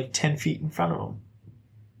it was like 10 feet in front of him?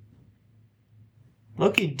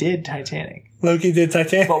 Loki did Titanic.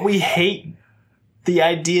 But we hate the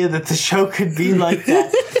idea that the show could be like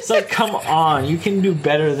that. It's like, come on, you can do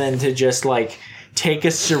better than to just like take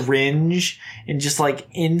a syringe and just like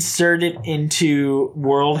insert it into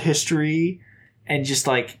world history and just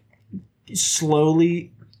like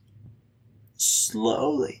slowly, just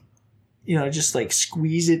like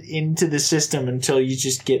squeeze it into the system until you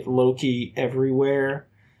just get Loki everywhere.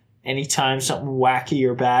 Anytime something wacky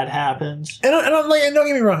or bad happens. And I'm like, don't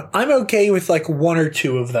get me wrong, I'm okay with like one or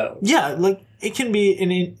two of those. Yeah, like it can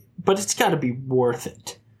be but it's got to be worth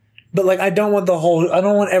it. But like I don't want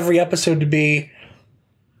every episode to be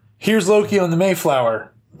here's Loki on the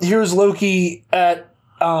Mayflower. Here's Loki at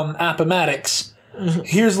Appomattox.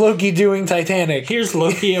 Here's Loki doing Titanic. Here's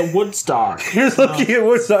Loki at Woodstock. Here's Loki at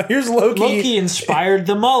Woodstock. Here's Loki. Loki inspired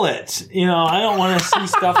the mullet. I don't want to see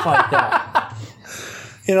stuff like that.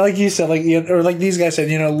 Like you said, or like these guys said,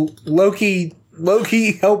 Loki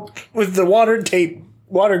helped with the Watergate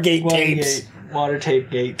tapes. Water tape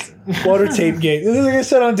gate. Water tape gate. Like I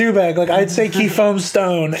said on Dewback, like I'd say Key Foam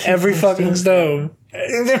Stone every fucking stone.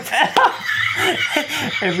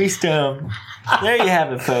 Every stone. There you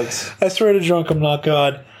have it, folks. I swear to drunk, I'm not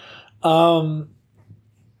God. So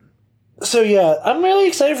yeah, I'm really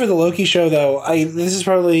excited for the Loki show, though. It's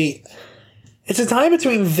a time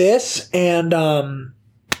between this and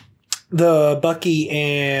the Bucky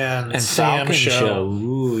and Sam Falcon show.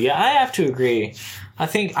 Ooh, yeah, I have to agree. I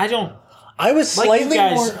was slightly like you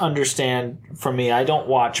guys more understand from me. I don't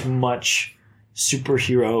watch much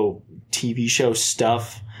superhero TV show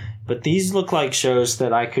stuff, but these look like shows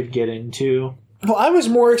that I could get into. Well, I was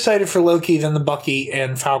more excited for Loki than the Bucky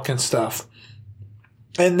and Falcon stuff.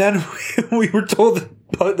 And then we were told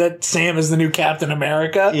that Sam is the new Captain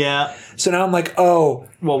America. Yeah. So now I'm like, oh.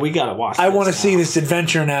 Well, we got to watch I want to see this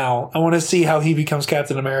adventure now. I want to see how he becomes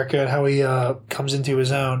Captain America and how he comes into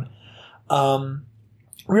his own.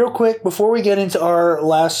 Real quick, before we get into our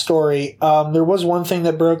last story, there was one thing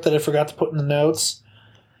that broke that I forgot to put in the notes.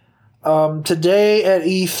 Today at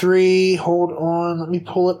E3, hold on, let me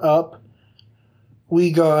pull it up.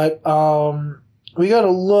 We got a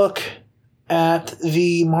look at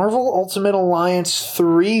the Marvel Ultimate Alliance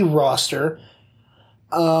 3 roster.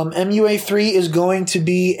 MUA3 is going to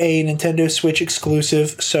be a Nintendo Switch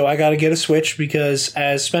exclusive, so I gotta get a Switch because,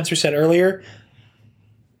 as Spencer said earlier,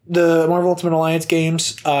 the Marvel Ultimate Alliance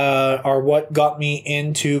games are what got me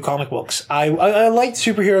into comic books. I liked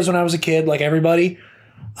superheroes when I was a kid, like everybody.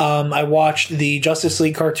 I watched the Justice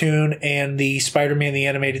League cartoon and the Spider-Man the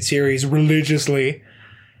Animated Series religiously,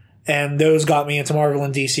 and those got me into Marvel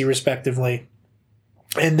and DC respectively.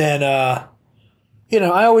 And then,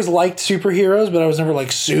 I always liked superheroes, but I was never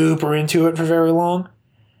like super into it for very long.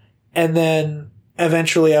 And then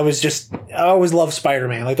eventually I always loved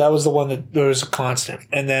Spider-Man. Like that was the one that was a constant.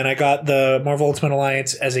 And then I got the Marvel Ultimate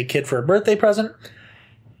Alliance as a kid for a birthday present.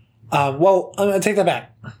 I'm going to take that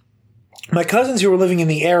back. My cousins who were living in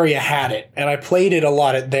the area had it, and I played it a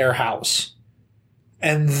lot at their house.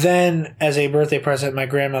 And then as a birthday present, my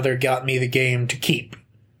grandmother got me the game to keep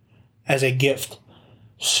as a gift.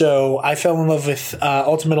 So I fell in love with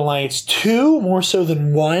Ultimate Alliance 2 more so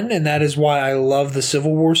than 1, and that is why I love the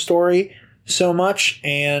Civil War story so much.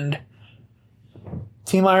 And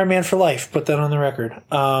Team Iron Man for life. Put that on the record.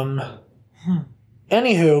 Anywho.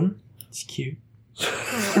 It's cute.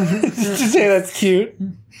 Did you say that's cute?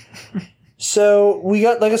 So we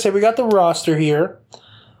got the roster here.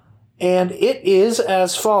 And it is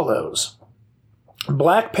as follows.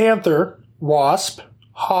 Black Panther, Wasp,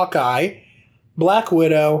 Hawkeye, Black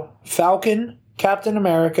Widow, Falcon, Captain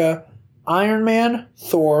America, Iron Man,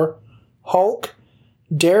 Thor, Hulk,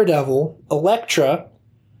 Daredevil, Elektra,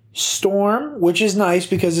 Storm, which is nice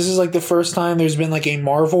because this is like the first time there's been like a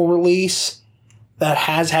Marvel release that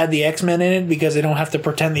has had the X-Men in it because they don't have to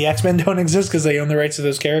pretend the X-Men don't exist because they own the rights to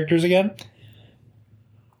those characters again.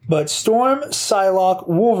 But Storm, Psylocke,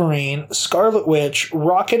 Wolverine, Scarlet Witch,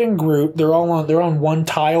 Rocket, and Groot, they're on one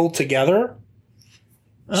tile together.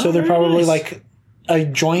 So they're probably nice. Like a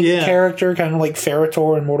joint character, kind of like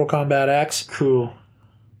Ferritor in Mortal Kombat X. Cool.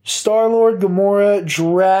 Star-Lord, Gamora,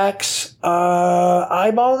 Drax,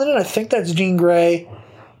 eyeballing it, I think that's Jean Grey,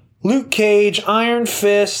 Luke Cage, Iron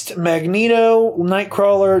Fist, Magneto,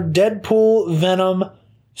 Nightcrawler, Deadpool, Venom,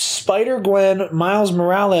 Spider-Gwen, Miles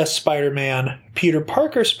Morales Spider-Man, Peter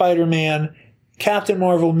Parker Spider-Man, Captain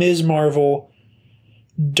Marvel, Ms. Marvel,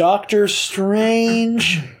 Doctor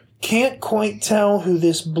Strange. Can't quite tell who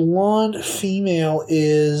this blonde female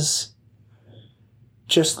is.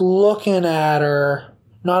 Just looking at her.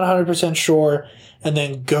 Not 100% sure. And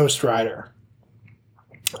then Ghost Rider.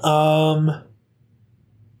 I'm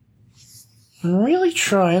really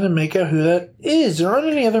trying to make out who that is. There aren't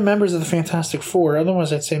any other members of the Fantastic Four.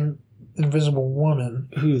 Otherwise, I'd say Invisible Woman.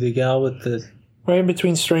 Who, the gal with the... Right in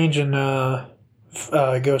between Strange and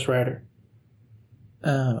Ghost Rider.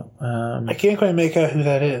 I can't quite make out who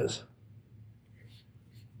that is.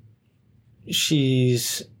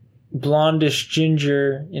 She's blondish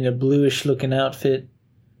ginger in a bluish looking outfit.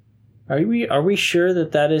 Are we sure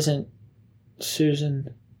that isn't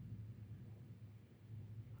Susan?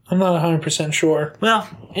 I'm not 100% sure. Well,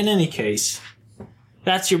 in any case,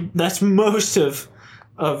 that's most of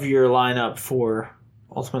your lineup for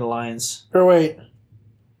Ultimate Alliance. Or wait.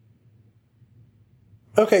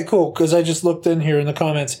 Okay, cool, because I just looked in here in the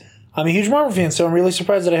comments. I'm a huge Marvel fan, so I'm really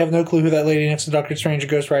surprised that I have no clue who that lady next to Doctor Strange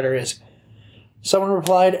and Ghost Rider is. Someone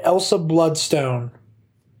replied, Elsa Bloodstone.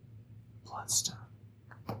 Bloodstone.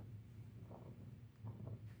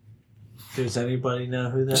 Does anybody know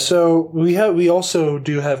who that is? So we also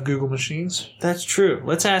do have Google machines. That's true.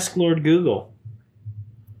 Let's ask Lord Google.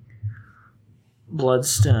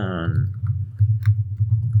 Bloodstone.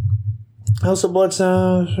 Elsa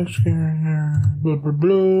Bloodstone. Blah, blah,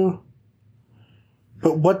 blah.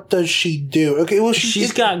 But what does she do? Okay, well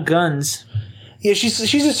she's got guns. Yeah, she's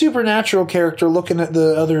a supernatural character looking at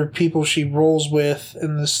the other people she rolls with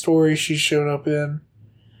in the story she's shown up in.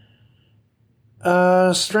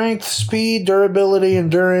 Strength, speed, durability,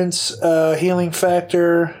 endurance, healing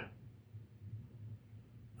factor.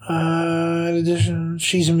 In addition,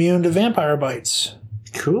 she's immune to vampire bites.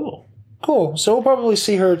 Cool. So we'll probably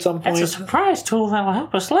see her at some point. That's a surprise tool that'll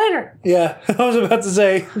help us later. Yeah, I was about to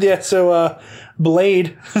say. Yeah, so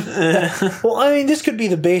Blade. Well, I mean, this could be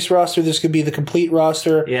the base roster. This could be the complete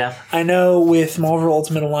roster. Yeah. I know with Marvel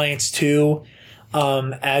Ultimate Alliance 2,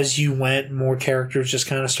 as you went, more characters just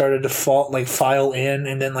kind of started to file in,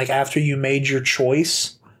 and then after you made your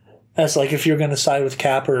choice, that's if you're going to side with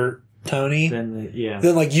Cap or Tony, then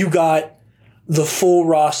you got the full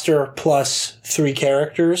roster plus 3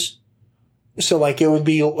 characters. So it would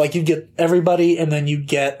be you'd get everybody, and then you'd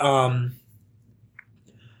get hold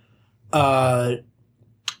on,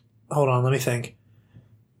 let me think.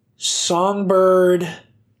 Songbird,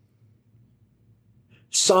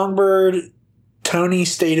 Tony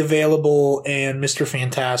stayed available and Mr.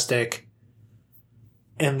 Fantastic.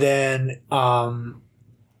 And then, Iron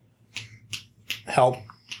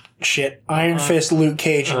Fist, Luke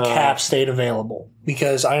Cage, and Cap stayed available.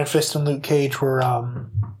 Because Iron Fist and Luke Cage were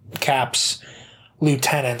Cap's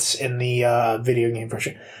lieutenants in the video game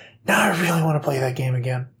version. Now I really want to play that game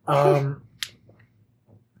again. Hold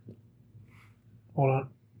on.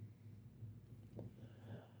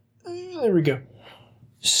 There we go.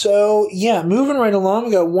 So, yeah, moving right along,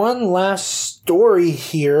 we got one last story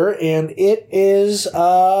here, and it is, we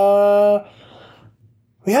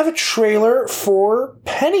have a trailer for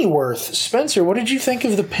Pennyworth. Spencer, what did you think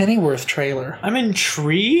of the Pennyworth trailer? I'm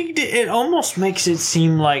intrigued. It almost makes it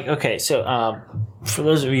seem like, okay, so, for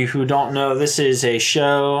those of you who don't know, this is a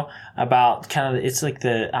show about kind of, it's like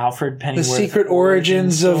the Alfred Pennyworth. The secret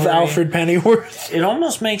origins of Alfred Pennyworth. It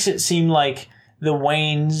almost makes it seem like the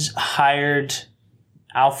Waynes hired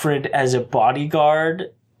Alfred as a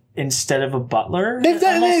bodyguard instead of a butler. There's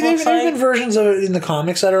been versions of it in the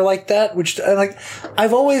comics that are like that, which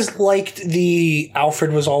I've always liked the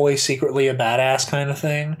Alfred was always secretly a badass kind of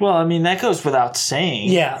thing. Well, I mean, that goes without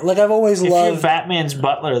saying. Yeah, like I've always loved. If you're Batman's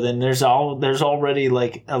butler, then there's already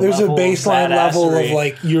like a baseline level of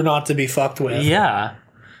like you're not to be fucked with. Yeah,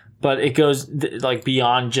 but it goes like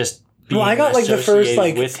beyond just being I got like the first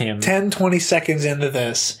like with him. 10-20 seconds into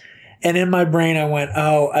this. And in my brain, I went,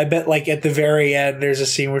 oh, I bet like at the very end, there's a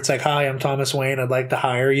scene where it's like, hi, I'm Thomas Wayne. I'd like to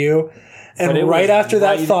hire you. And right after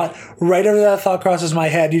that thought crosses my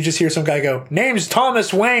head, you just hear some guy go, name's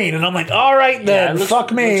Thomas Wayne. And I'm like, all right then,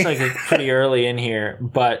 fuck me. It looks like it's pretty early in here,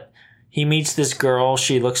 but he meets this girl.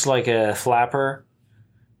 She looks like a flapper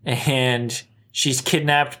and she's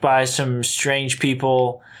kidnapped by some strange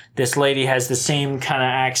people. This lady has the same kind of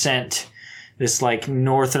accent, this like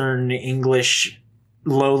Northern English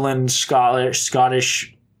Lowland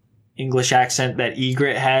Scottish English accent that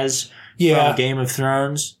Ygritte has from Game of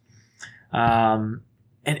Thrones. An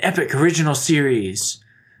epic original series.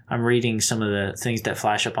 I'm reading some of the things that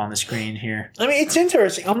flash up on the screen here. I mean, it's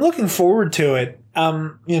interesting. I'm looking forward to it.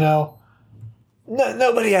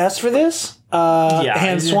 Nobody asked for this.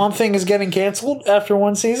 And Swamp Thing is getting canceled after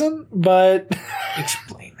one season, but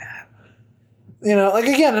explain that.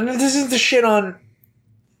 Again, I mean, this is the shit on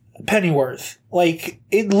Pennyworth. Like,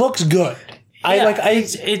 it looks good.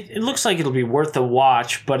 It looks like it'll be worth a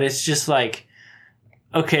watch, but it's just like,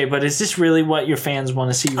 okay, but is this really what your fans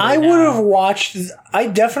want to see right now? I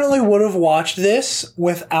definitely would have watched this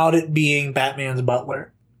without it being Batman's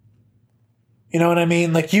butler. You know what I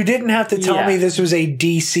mean? Like, you didn't have to tell me this was a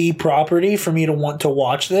DC property for me to want to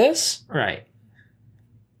watch this. Right.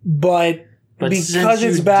 But because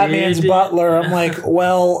it's Batman's butler, I'm like,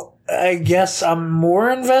 well, I guess I'm more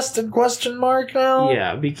invested, ? Now?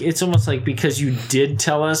 Yeah, it's almost like because you did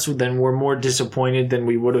tell us, then we're more disappointed than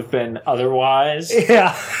we would have been otherwise.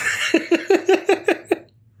 Yeah.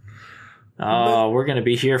 We're going to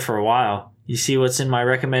be here for a while. You see what's in my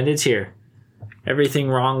recommendeds here? Everything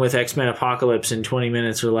wrong with X-Men Apocalypse in 20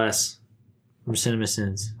 minutes or less from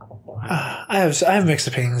CinemaSins. I have mixed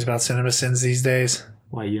opinions about CinemaSins these days.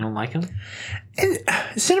 Why, you don't like them? And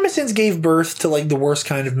CinemaSins gave birth to like the worst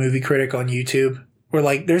kind of movie critic on YouTube, where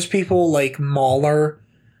like there's people like Mahler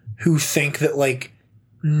who think that like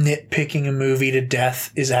nitpicking a movie to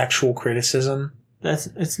death is actual criticism.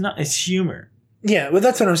 It's humor. Yeah, but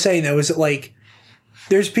that's what I'm saying though, is that like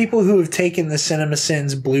there's people who have taken the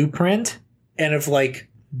CinemaSins blueprint and have like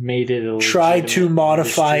made it tried to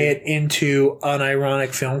modify it into unironic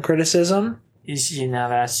film criticism.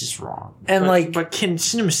 That's just wrong. And but can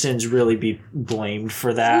CinemaSins really be blamed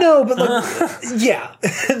for that? No, but like, yeah,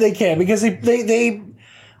 they can, because they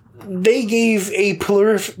gave a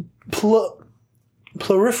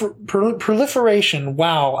proliferation.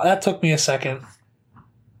 Wow, that took me a second.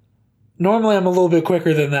 Normally, I'm a little bit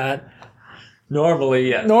quicker than that.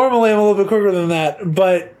 Normally, I'm a little bit quicker than that,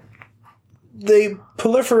 but the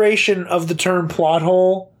proliferation of the term plot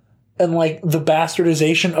hole. And, like, the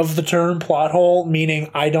bastardization of the term plot hole, meaning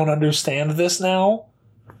I don't understand this now,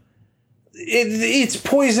 it's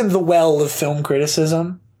poisoned the well of film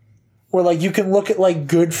criticism. Where, like, you can look at, like,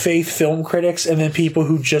 good faith film critics and then people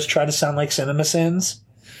who just try to sound like CinemaSins.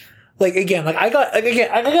 Like, again, like, I got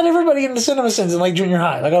everybody into CinemaSins in, like, junior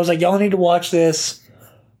high. Like, I was like, y'all need to watch this.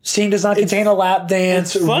 Scene does not contain a lap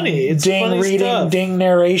dance. It's funny. It's ding funny reading, stuff. Ding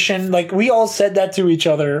narration. Like, we all said that to each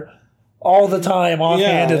other all the time,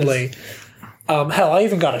 offhandedly. Hell, I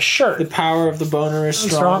even got a shirt. The power of the boner is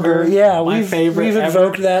stronger. Yeah, we've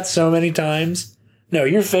invoked that so many times. No,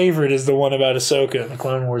 your favorite is the one about Ahsoka in the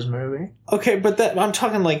Clone Wars movie. Okay, but I'm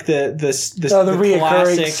talking like the reoccurring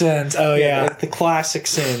classic sins. Oh yeah, like the classic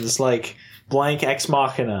sins. Like blank ex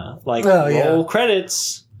machina. Like, Oh, yeah. roll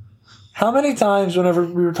credits. How many times whenever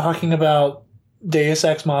we were talking about Deus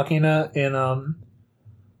Ex Machina in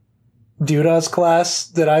Duda's class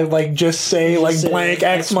did I like just say like Say blank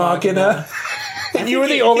Ex Machina? And you were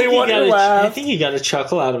the only one who I laughed. think you got a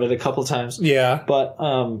chuckle out of it a couple times. Yeah. But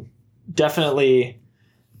definitely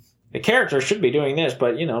the character should be doing this,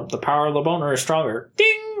 but the power of the boner is stronger.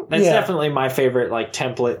 Ding! That's definitely my favorite like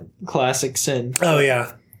template classic sin. Oh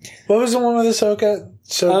yeah. What was the one with Ahsoka?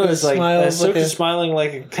 Oh, it's like smiles Ahsoka like a- smiling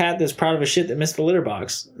like a cat that's proud of a shit that missed the litter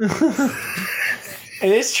box.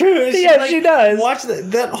 And it's true. Yeah, she does. Watch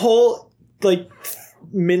that whole like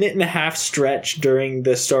minute and a half stretch during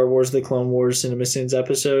the Star Wars The Clone Wars CinemaSins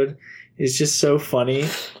episode is just so funny.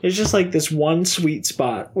 It's just like this one sweet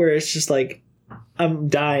spot where it's just like I'm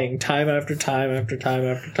dying time after time after time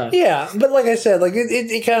after time. Yeah, but like I said, like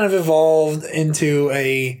it kind of evolved into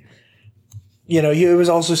a it was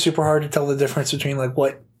also super hard to tell the difference between like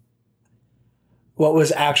what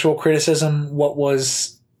was actual criticism, what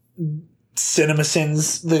was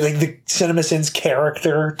CinemaSins, the CinemaSins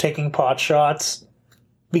character taking pot shots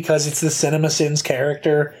because it's the CinemaSins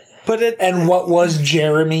character. And what was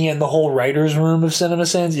Jeremy and the whole writer's room of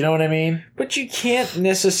CinemaSins, you know what I mean? But you can't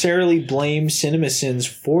necessarily blame CinemaSins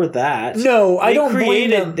for that. No, I don't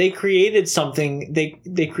blame them. They created something.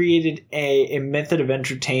 They created a method of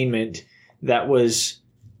entertainment that was,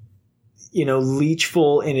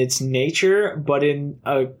 leechful in its nature, but in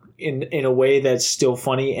a way that's still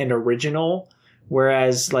funny and original.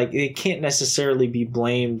 Whereas, like, it can't necessarily be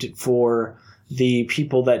blamed for the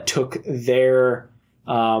people that took their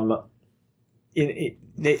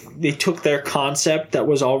they took their concept that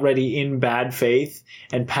was already in bad faith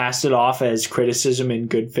and passed it off as criticism in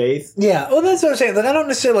good faith. Yeah, well, that's what I'm saying. Like, I don't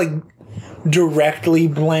necessarily like directly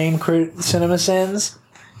blame CinemaSins.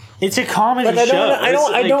 It's a comedy like, show. I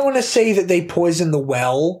don't want to say that they poisoned the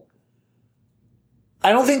well.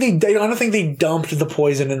 I don't think they dumped the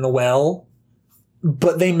poison in the well,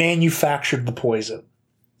 but they manufactured the poison.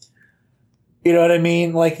 You know what I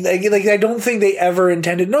mean? Like I don't think they ever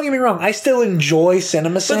intended. Don't get me wrong. I still enjoy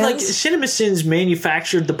CinemaSins. But like CinemaSins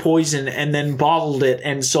manufactured the poison and then bottled it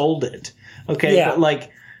and sold it. Okay, yeah. But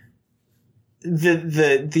like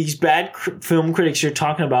these bad film critics you're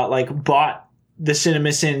talking about like bought the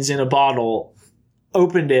CinemaSins in a bottle,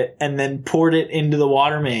 opened it, and then poured it into the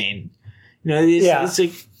water main. It's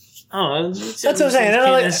like. Oh, that's what I'm saying. I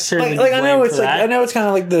know it's like I know it's kind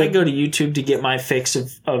of like I go to YouTube to get my fix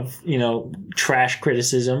of trash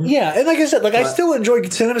criticism. Yeah, and like I said, I still enjoy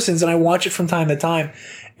CinemaSins and I watch it from time to time.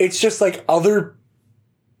 It's just like other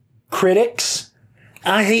critics.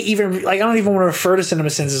 I don't even want to refer to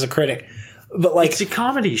CinemaSins as a critic, but like it's a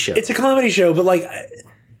comedy show. It's a comedy show, but like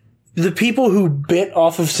the people who bit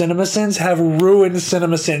off of CinemaSins have ruined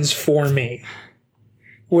CinemaSins for me,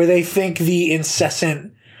 where they think the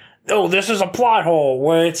incessant. Oh, this is a plot hole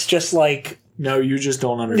where it's just like... No, you just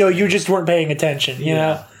don't understand. No, you just weren't paying attention, you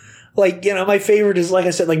know? Like, my favorite is, like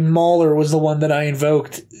I said, like Mahler was the one that I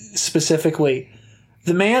invoked specifically.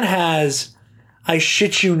 The man has, I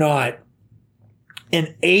shit you not,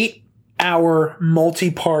 an 8-hour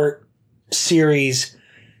multi-part series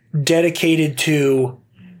dedicated to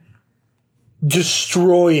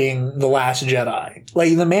destroying The Last Jedi.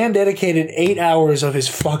 Like, the man dedicated 8 hours of his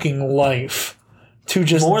fucking life to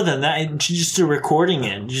just more than that, just to recording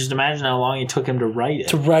it. Just imagine how long it took him to write it.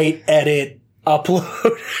 To write, edit,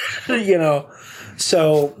 upload.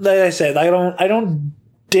 So like I said, I don't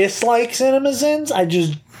dislike CinemaSins. I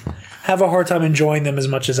just have a hard time enjoying them as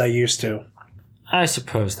much as I used to. I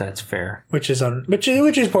suppose that's fair. Which is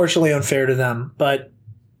partially unfair to them, but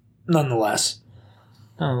nonetheless.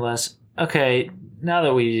 Okay. Now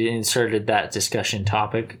that we inserted that discussion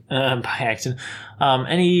topic by accident,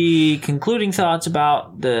 any concluding thoughts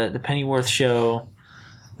about the Pennyworth show?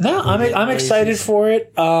 No, I'm excited for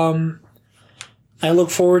it. I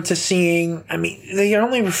look forward to seeing. I mean, they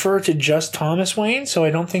only refer to just Thomas Wayne, so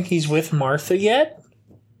I don't think he's with Martha yet,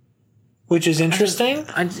 which is interesting.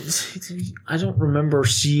 I don't remember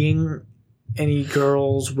seeing any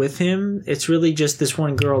girls with him. It's really just this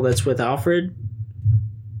one girl that's with Alfred.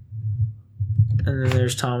 And then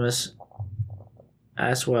there's Thomas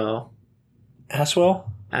Aswell.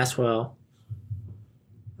 Aswell? Aswell.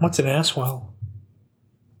 What's an Aswell?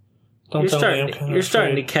 You're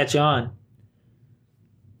starting to catch on.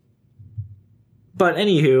 But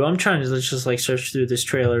anywho, I'm trying to just like search through this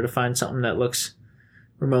trailer to find something that looks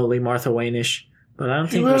remotely Martha Wayne-ish. But I don't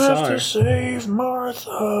think we saw her. You have to save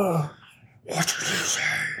Martha. What did you say?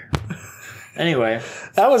 Anyway.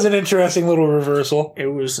 That was an interesting little reversal. It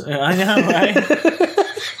was, I know, right?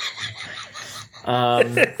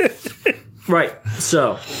 Right.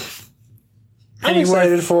 So I'm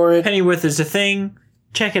excited for it. Pennyworth is a thing.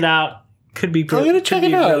 Check it out. Could be. I'm gonna check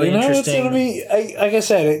it out. Really It's interesting. gonna be like I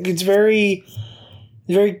said. It's very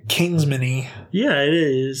Kingsman-y. Yeah, it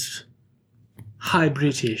is. High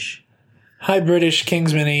British. High British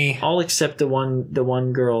Kingsman-y. All except the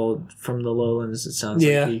one girl from the Lowlands. It sounds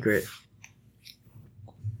Yeah. like Egret.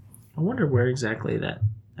 I wonder where exactly that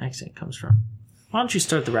accent comes from. Why don't you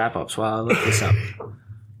start the wrap ups while I look this up?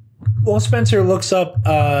 While Spencer looks up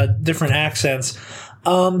different accents,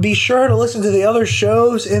 be sure to listen to the other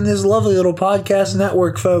shows in this lovely little podcast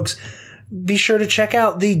network, folks. Be sure to check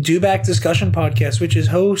out the Do Back Discussion podcast, which is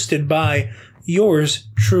hosted by yours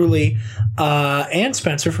truly and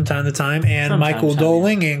Spencer from time to time, and Michael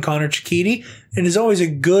Doling and Connor Chikiti. It is always a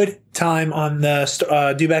good time on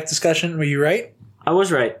the Do Back Discussion. Were you right? I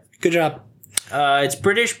was right. Good job. It's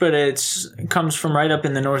British, but it comes from right up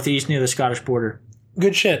in the northeast near the Scottish border.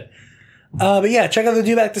 Good shit. But yeah, check out the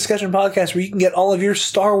Do Back Discussion podcast where you can get all of your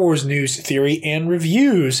Star Wars news, theory, and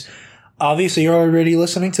reviews. Obviously, you're already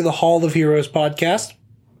listening to the Hall of Heroes podcast.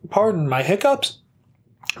 Pardon my hiccups.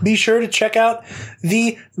 Be sure to check out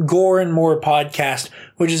the Gore and More podcast,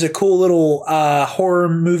 which is a cool little horror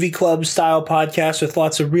movie club style podcast with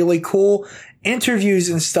lots of really cool interviews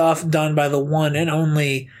and stuff done by the one and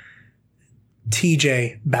only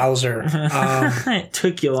TJ Bowser. It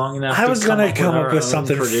took you long enough. I was going to come up with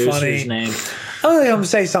something funny. Name. I was going to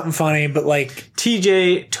say something funny, but like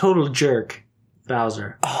TJ Total Jerk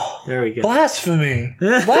Bowser. Oh, there we go. Blasphemy.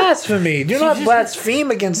 Blasphemy. Do not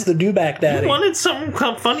blaspheme against the Dewback Daddy. You wanted something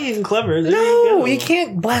funny and clever. There No, you you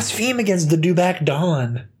can't blaspheme against the Dewback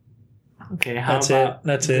Don. Okay, how That's about it.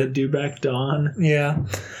 That's the it. Dewback Don? Yeah.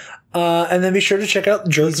 And then be sure to check out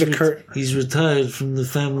Jerk the Curtain. He's retired from the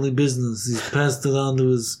family business. He's passed it on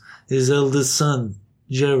to his eldest son,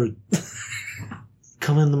 Jared.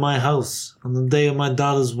 Come into my house on the day of my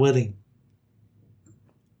daughter's wedding.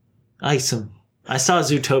 Ice him. I saw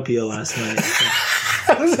Zootopia last night.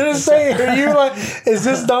 I was going to say, are you like, is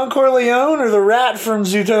this Don Corleone or the rat from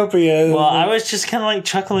Zootopia? Well, I was just kind of like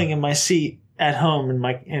chuckling in my seat at home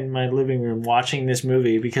in my living room watching this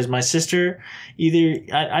movie because my sister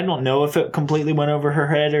I don't know if it completely went over her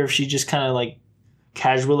head or if she just kind of like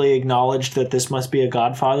casually acknowledged that this must be a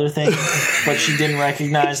Godfather thing, but she didn't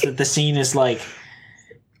recognize that the scene is like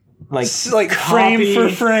frame for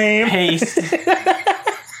frame paste,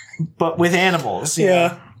 but with animals.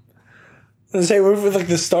 Yeah. I say with like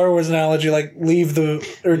the Star Wars analogy, like leave the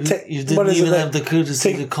or you didn't even have the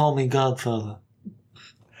courtesy to call me Godfather.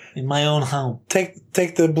 In my own home. Take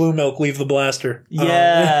the blue milk, leave the blaster.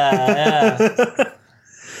 Yeah.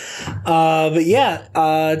 But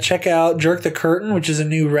yeah, check out Jerk the Curtain, which is a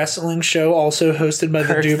new wrestling show also hosted by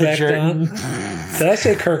Kirk the Dewback Don. Did I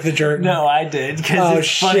say Kirk the Jerton? No, I did. Oh it's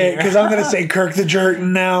shit! Because I'm gonna say Kirk the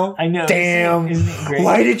Jerton now. I know. Damn. Isn't it great?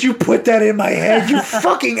 Why did you put that in my head? You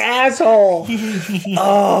fucking asshole!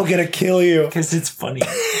 Oh, I'm gonna kill you. Because it's funny.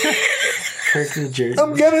 Kirk the Jerton.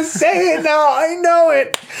 I'm gonna say it now. I know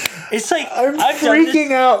it. It's like I'm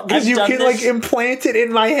freaking out because you can like implant it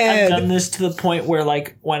in my head. I've done this to the point where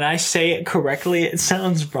like when I say it correctly, it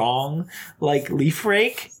sounds wrong. Like leaf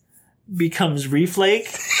rake becomes reflake,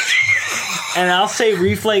 and I'll say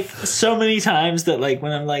reflake so many times that like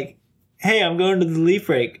when I'm like, "Hey, I'm going to the leaf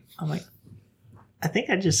rake," I'm like, "I think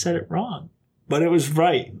I just said it wrong, but it was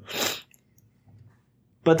right."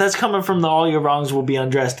 But that's coming from the all your wrongs will be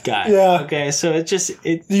undressed guy. Yeah. Okay, so it.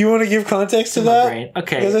 Do you want to give context to that? Brain.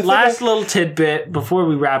 Okay, last little tidbit before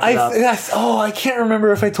we wrap it up. I can't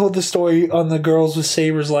remember if I told the story on the Girls with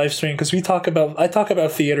Sabers live stream because I talk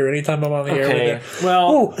about theater anytime I'm on the air with it.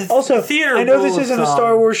 Well, also, theater. I know this isn't a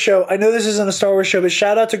Star Wars show. But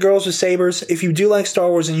shout out to Girls with Sabers. If you do like Star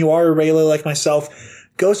Wars and you are a Raylo like myself,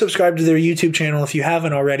 go subscribe to their YouTube channel if you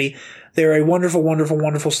haven't already. They're a wonderful, wonderful,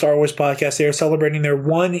 wonderful Star Wars podcast. They are celebrating their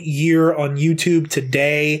 1 year on YouTube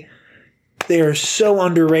today. They are so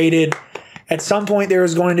underrated. At some point, there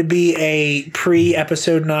is going to be a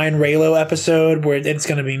pre-episode 9 Raylo episode where it's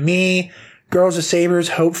going to be me, Girls with Sabers,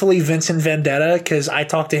 hopefully Vincent Vendetta, because I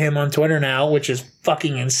talk to him on Twitter now, which is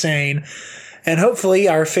fucking insane. And hopefully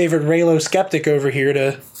our favorite Raylo skeptic over here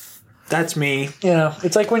to... That's me. You know,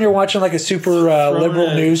 it's like when you're watching like a super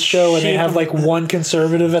liberal news show and they have like one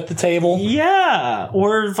conservative at the table. Yeah,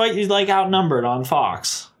 or invite you like outnumbered on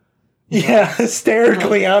Fox. Yeah,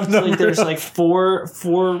 hysterically outnumbered. Like there's like four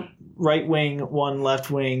right wing, one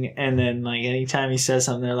left wing, and then like anytime he says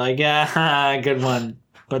something, they're like, "Yeah, good one."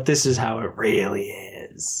 But this is how it really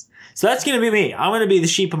is. So that's gonna be me. I'm gonna be the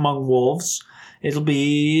sheep among wolves. It'll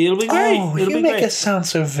be great. Oh, It'll you be make great. us sound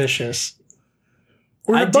so vicious.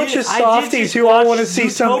 We're a bunch of softies who all want to see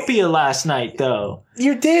some. Utopia last night, though.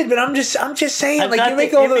 You did, but I'm just saying. I like got you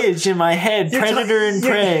make the all image in my head, Predator and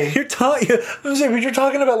Prey. You're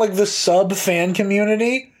talking about like the sub fan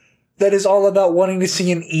community that is all about wanting to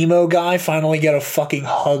see an emo guy finally get a fucking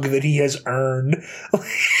hug that he has earned.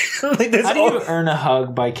 How do you earn a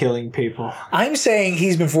hug by killing people? I'm saying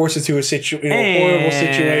he's been forced into a horrible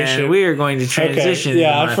situation. We are going to transition. Okay.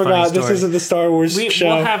 Yeah, I forgot. This isn't the Star Wars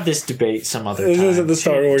show. We'll have this debate some other time. This isn't the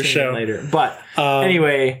Star Wars show. Later. But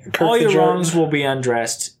anyway, all your wrongs will be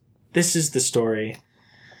undressed. This is the story.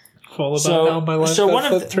 All about how my life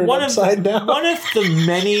got turned upside down. One of the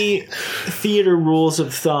many theater rules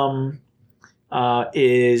of thumb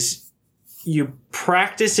is you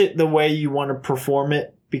practice it the way you want to perform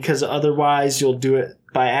it, because otherwise you'll do it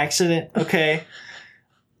by accident. Okay.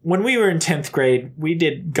 When we were in 10th grade, we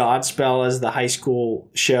did Godspell as the high school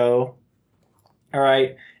show. All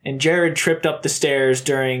right. And Jared tripped up the stairs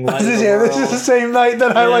during Light of the World. This is the same night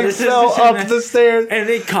that I fell up the stairs. And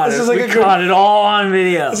they caught it. We caught it all on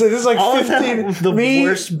video. So this is like all 15. The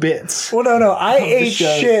worst bits. Well, no. I ate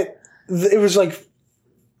shit. It was like,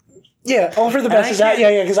 yeah, All for the Best is that.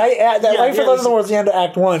 Yeah, because that Light for Light of the World is the end of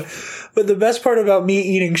Act 1. But the best part about me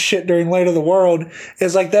eating shit during Light of the World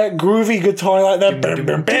is like that groovy guitar, like that.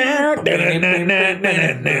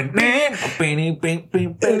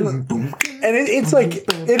 And it's like,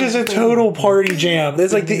 it is a total party jam.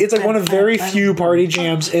 It's like one of very few party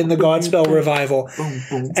jams in the Godspell revival.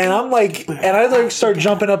 And I'm like, and I like start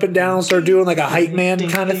jumping up and down, start doing like a hype man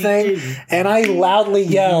kind of thing. And I loudly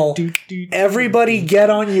yell, "Everybody get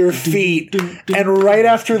on your feet." And right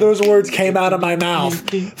after those words came out of my mouth,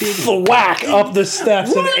 whack up the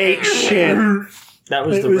steps and ate shit. That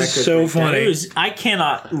was it was so funny. I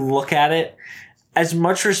cannot look at it. As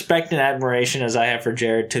much respect and admiration as I have for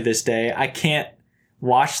Jared to this day, I can't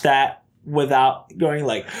watch that without going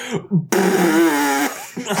like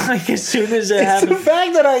as soon as it happens. The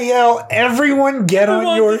fact that I yell, "Everyone get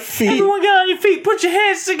on your feet." Everyone get on your feet. Put your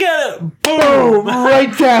hands together. Boom.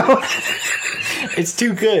 Right down. It's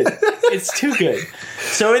too good. It's too good.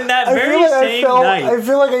 So in that same night, I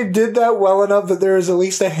feel like I did that well enough that there is at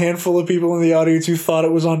least a handful of people in the audience who thought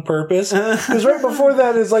it was on purpose. Because right before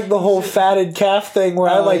that is like the whole fatted calf thing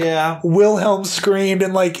where Wilhelm screamed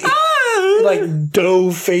and like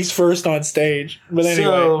dove face first on stage. But anyway,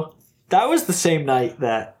 so that was the same night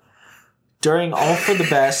that during All for the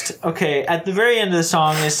Best, okay, at the very end of the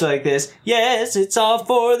song, it's like this. Yes, it's all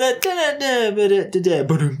for the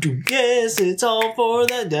yes, it's all for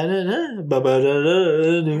the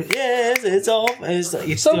yes, it's all.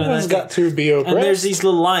 It's someone's got to be oppressed. And there's these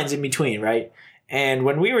little lines in between, right? And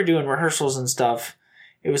when we were doing rehearsals and stuff,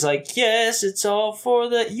 it was like, yes, it's all for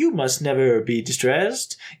the, you must never be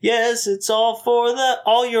distressed. Yes, it's all for the,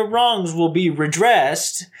 all your wrongs will be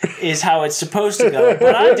redressed, is how it's supposed to go.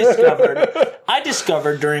 But I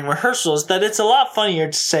discovered during rehearsals that it's a lot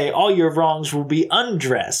funnier to say all your wrongs will be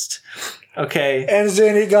undressed. Okay. And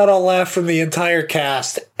then he got a laugh from the entire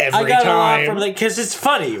cast every time. I got a laugh from because it's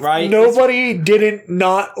funny, right? Nobody didn't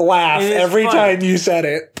not laugh every time you said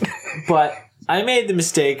it. But I made the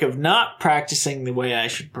mistake of not practicing the way I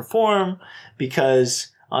should perform, because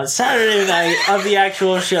on Saturday night of the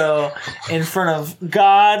actual show, in front of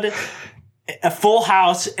God, a full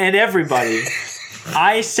house, and everybody,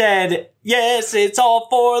 I said, yes, it's all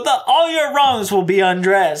for the, all your wrongs will be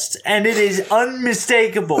undressed. And it is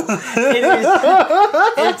unmistakable. It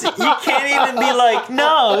is, you can't even be like,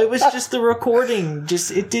 no, it was just the recording.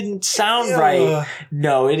 It didn't sound right.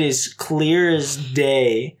 No, it is clear as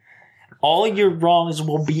day. All your wrongs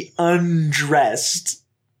will be undressed.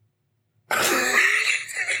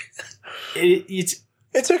 It's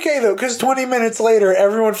okay though, because 20 minutes later,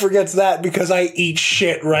 everyone forgets that because I eat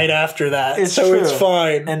shit right after that. It's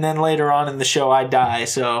fine. And then later on in the show, I die.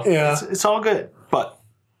 So yeah, it's all good. But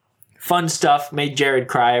fun stuff. Made Jared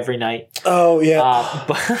cry every night. Oh yeah.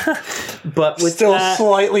 But with still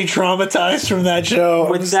slightly traumatized from that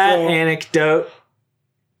show. With that anecdote.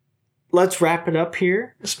 Let's wrap it up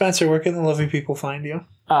here. Spencer, where can the lovely people find you?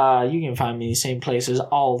 You can find me in the same places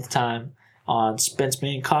all the time on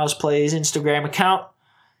Spenceman Cosplay's Instagram account.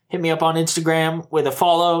 Hit me up on Instagram with a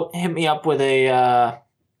follow. Hit me up with a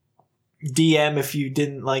DM if you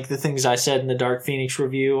didn't like the things I said in the Dark Phoenix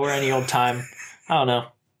review or any old time. I don't know.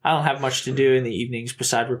 I don't have much to do in the evenings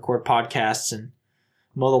besides record podcasts and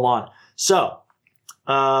mow the lawn. So,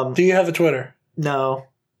 do you have a Twitter? No.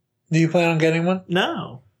 Do you plan on getting one?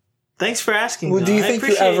 No. Thanks for asking. Well, do you think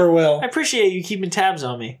you ever will? I appreciate you keeping tabs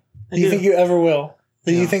on me. Do you think you ever will?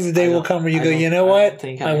 Do you think the day will come where you go, you know what?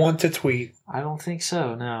 I want to tweet. I don't think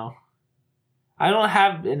so, no. I don't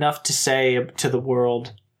have enough to say to the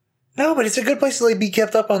world. No, but it's a good place to like be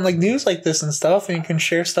kept up on like news like this and stuff, and you can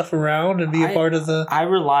share stuff around and be a part of the I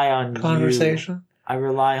rely on conversation. I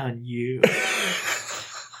rely on you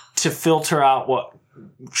to filter out what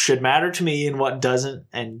should matter to me and what doesn't,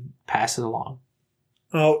 and pass it along.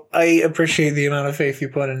 Oh, I appreciate the amount of faith you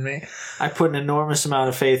put in me. I put an enormous amount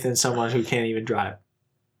of faith in someone who can't even drive.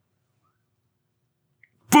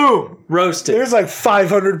 Boom! Roasted. There's like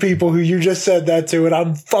 500 people who you just said that to, and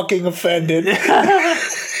I'm fucking offended.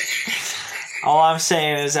 All I'm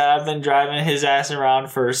saying is that I've been driving his ass around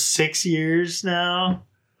for 6 years now.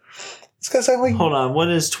 It's because I like. Hold on, what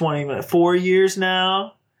is 20 minutes? 4 years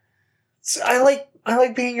now? I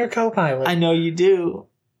like being your co-pilot. I know you do.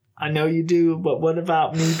 But what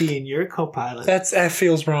about me being your co-pilot? That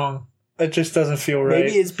feels wrong. That just doesn't feel right.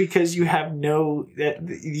 Maybe it's because you have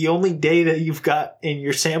the only data you've got in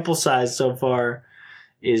your sample size so far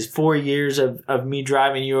is 4 years of me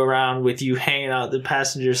driving you around with you hanging out the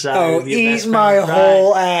passenger side. Oh, with your eat best my friend,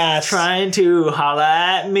 whole ass. Trying to holla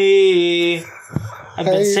at me. I've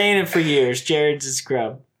been saying it for years. Jared's a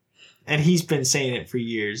scrub. And he's been saying it for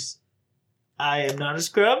years. I am not a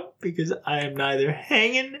scrub because I am neither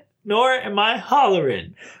hanging nor am I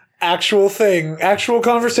hollering. Actual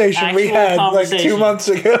conversation we had like 2 months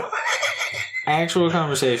ago. Actual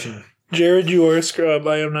conversation. Jared, you are a scrub.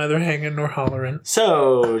 I am neither hanging nor hollering.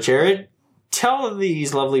 So, Jared, tell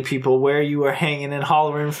these lovely people where you are hanging and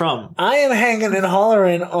hollering from. I am hanging and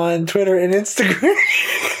hollering on Twitter and Instagram.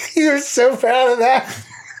 You're so proud of that.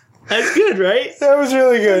 That's good, right? That was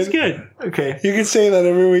really good. That's good. Okay. You can say that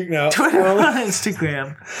every week now. Twitter on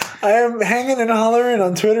Instagram. I am hanging and hollering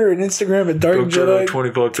on Twitter and Instagram at Dark Jedi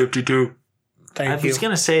 2552. Thank I you. was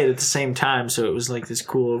going to say it at the same time, so it was like this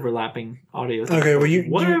cool overlapping audio thing. Okay, well, you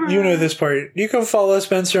know this part. You can follow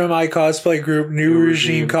Spencer and my cosplay group, New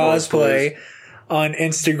Regime Cosplay, on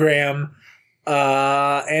Instagram.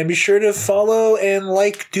 And be sure to follow and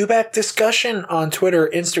like Dewback Discussion on Twitter,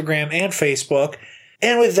 Instagram, and Facebook.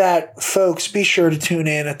 And with that, folks, be sure to tune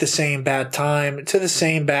in at the same bat time to the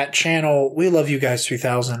same bat channel. We love you guys,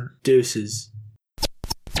 3000. Deuces.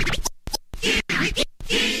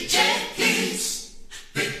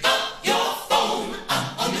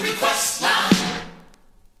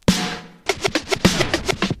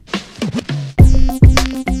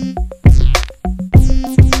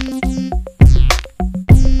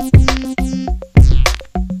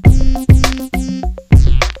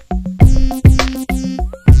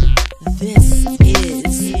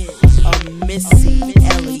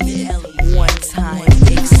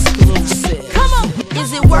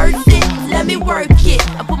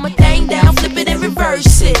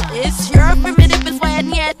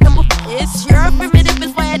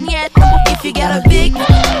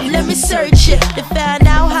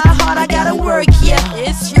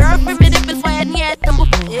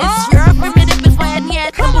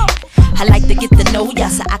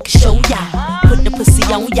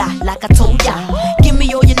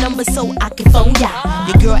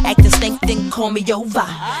 Me over,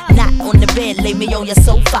 not on the bed, lay me on your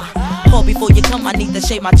sofa. Call before you come, I need to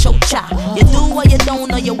shave my chocha. You do or you don't,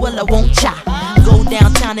 or you will, I won't cha. Go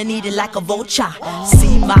downtown and eat it like a vulture.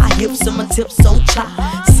 See my hips and my tips, so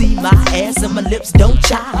cha. See my ass and my lips, don't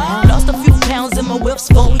cha. Lost a few pounds in my whips,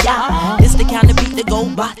 for ya. It's the kind of beat that go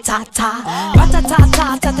ba-ta-ta.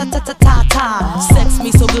 Ba-ta-ta-ta-ta-ta-ta-ta-ta. Sex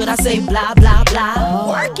me so good, I say blah, blah, blah.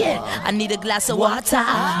 Work it, I need a glass of water.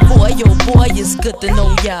 Boy, oh boy, it's good to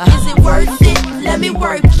know ya. Is it worth it? Let me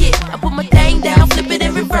work it. I put my thing down, flip it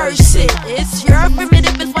and reverse it. It's your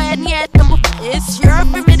primitive is when yet. It's your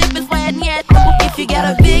primitive is when yet. If you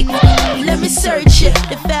got a big, let me search it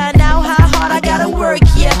to find out how hard I gotta work.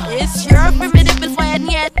 Yeah, it's your primitive is when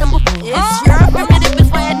yet. It's your primitive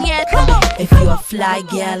is when yet. If you a fly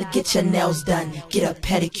gal, get your nails done, get a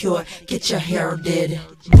pedicure, get your hair did.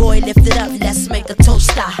 Boy, lift it up, let's make a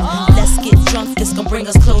toaster. Let's get drunk, it's gonna bring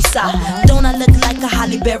us closer. Don't I look like a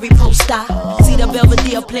Halle Berry poster? See the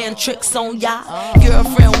Belvedere playing tricks on ya.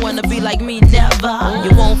 Girlfriend wanna be like me, never.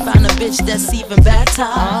 You won't find a bitch that's even better.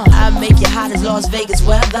 I make you hot as Las Vegas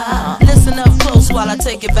weather. Listen up close while I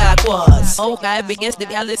take it backwards. Okay, begins to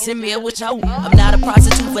y'all listen me what you want. I'm not a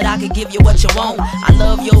prostitute, but I can give you what you want. I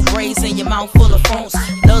love your braids and your mouth full of phones.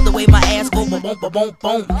 Love the way my ass go ba-boom, ba-boom,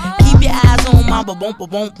 boom. Keep your eyes on my ba-boom,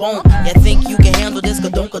 ba-boom, boom. You think you can handle this,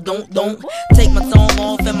 ka-don't. Take my thong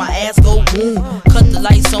off and my ass go boom. Cut the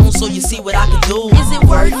lights on so you see what I can do. Is it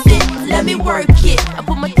worth it? Let me work it. I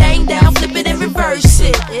put my thing down, flip it and reverse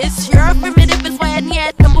it. It's your primitive is when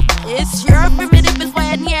yet. It's your primitive is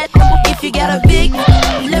when yet. If you got a big,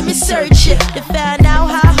 let me search it to find out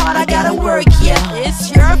how hard I gotta work. Yeah,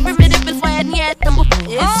 it's your primitive is when yet.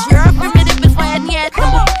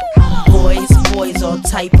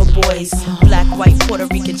 boys. Black, white, Puerto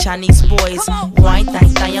Rican, Chinese boys. Wine, thang,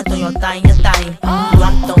 thang, thang, thang, thang.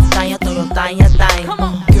 Rock, don't thang, thang, thang,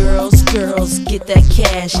 thang. Girls, get that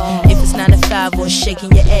cash. If it's 9 to 5 or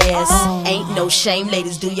shaking your ass, ain't no shame,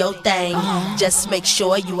 ladies, do your thing. Just make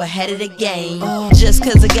sure you ahead of the game. Just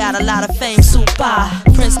cause I got a lot of fame, super.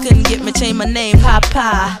 Prince couldn't get me, change my name,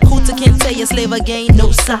 Papa. Hooter can't tell you slave again,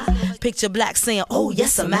 no sign. Picture Black saying, oh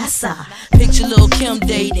yes, I'm massa. Picture Lil' Kim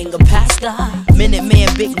dating a pastor. Minute Man,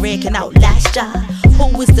 Big Red can outlast ya.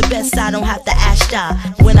 Who is the best? I don't have to ask ya.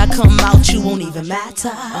 When I come out, you won't even matter.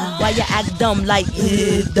 Why you act dumb like,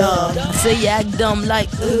 duh? I say you act dumb like,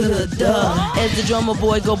 duh. As the drummer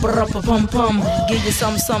boy go brr-pum-pum. Give you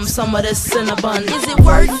some of this cinnabon. Is it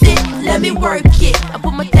worth it? Let me work it. I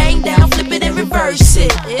put my thing down, flip it and reverse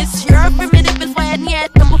it. It's your primitive, it's why I need.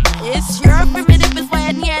 It's your primitive, it's why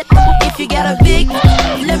I need. If you got a big,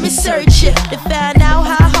 let me search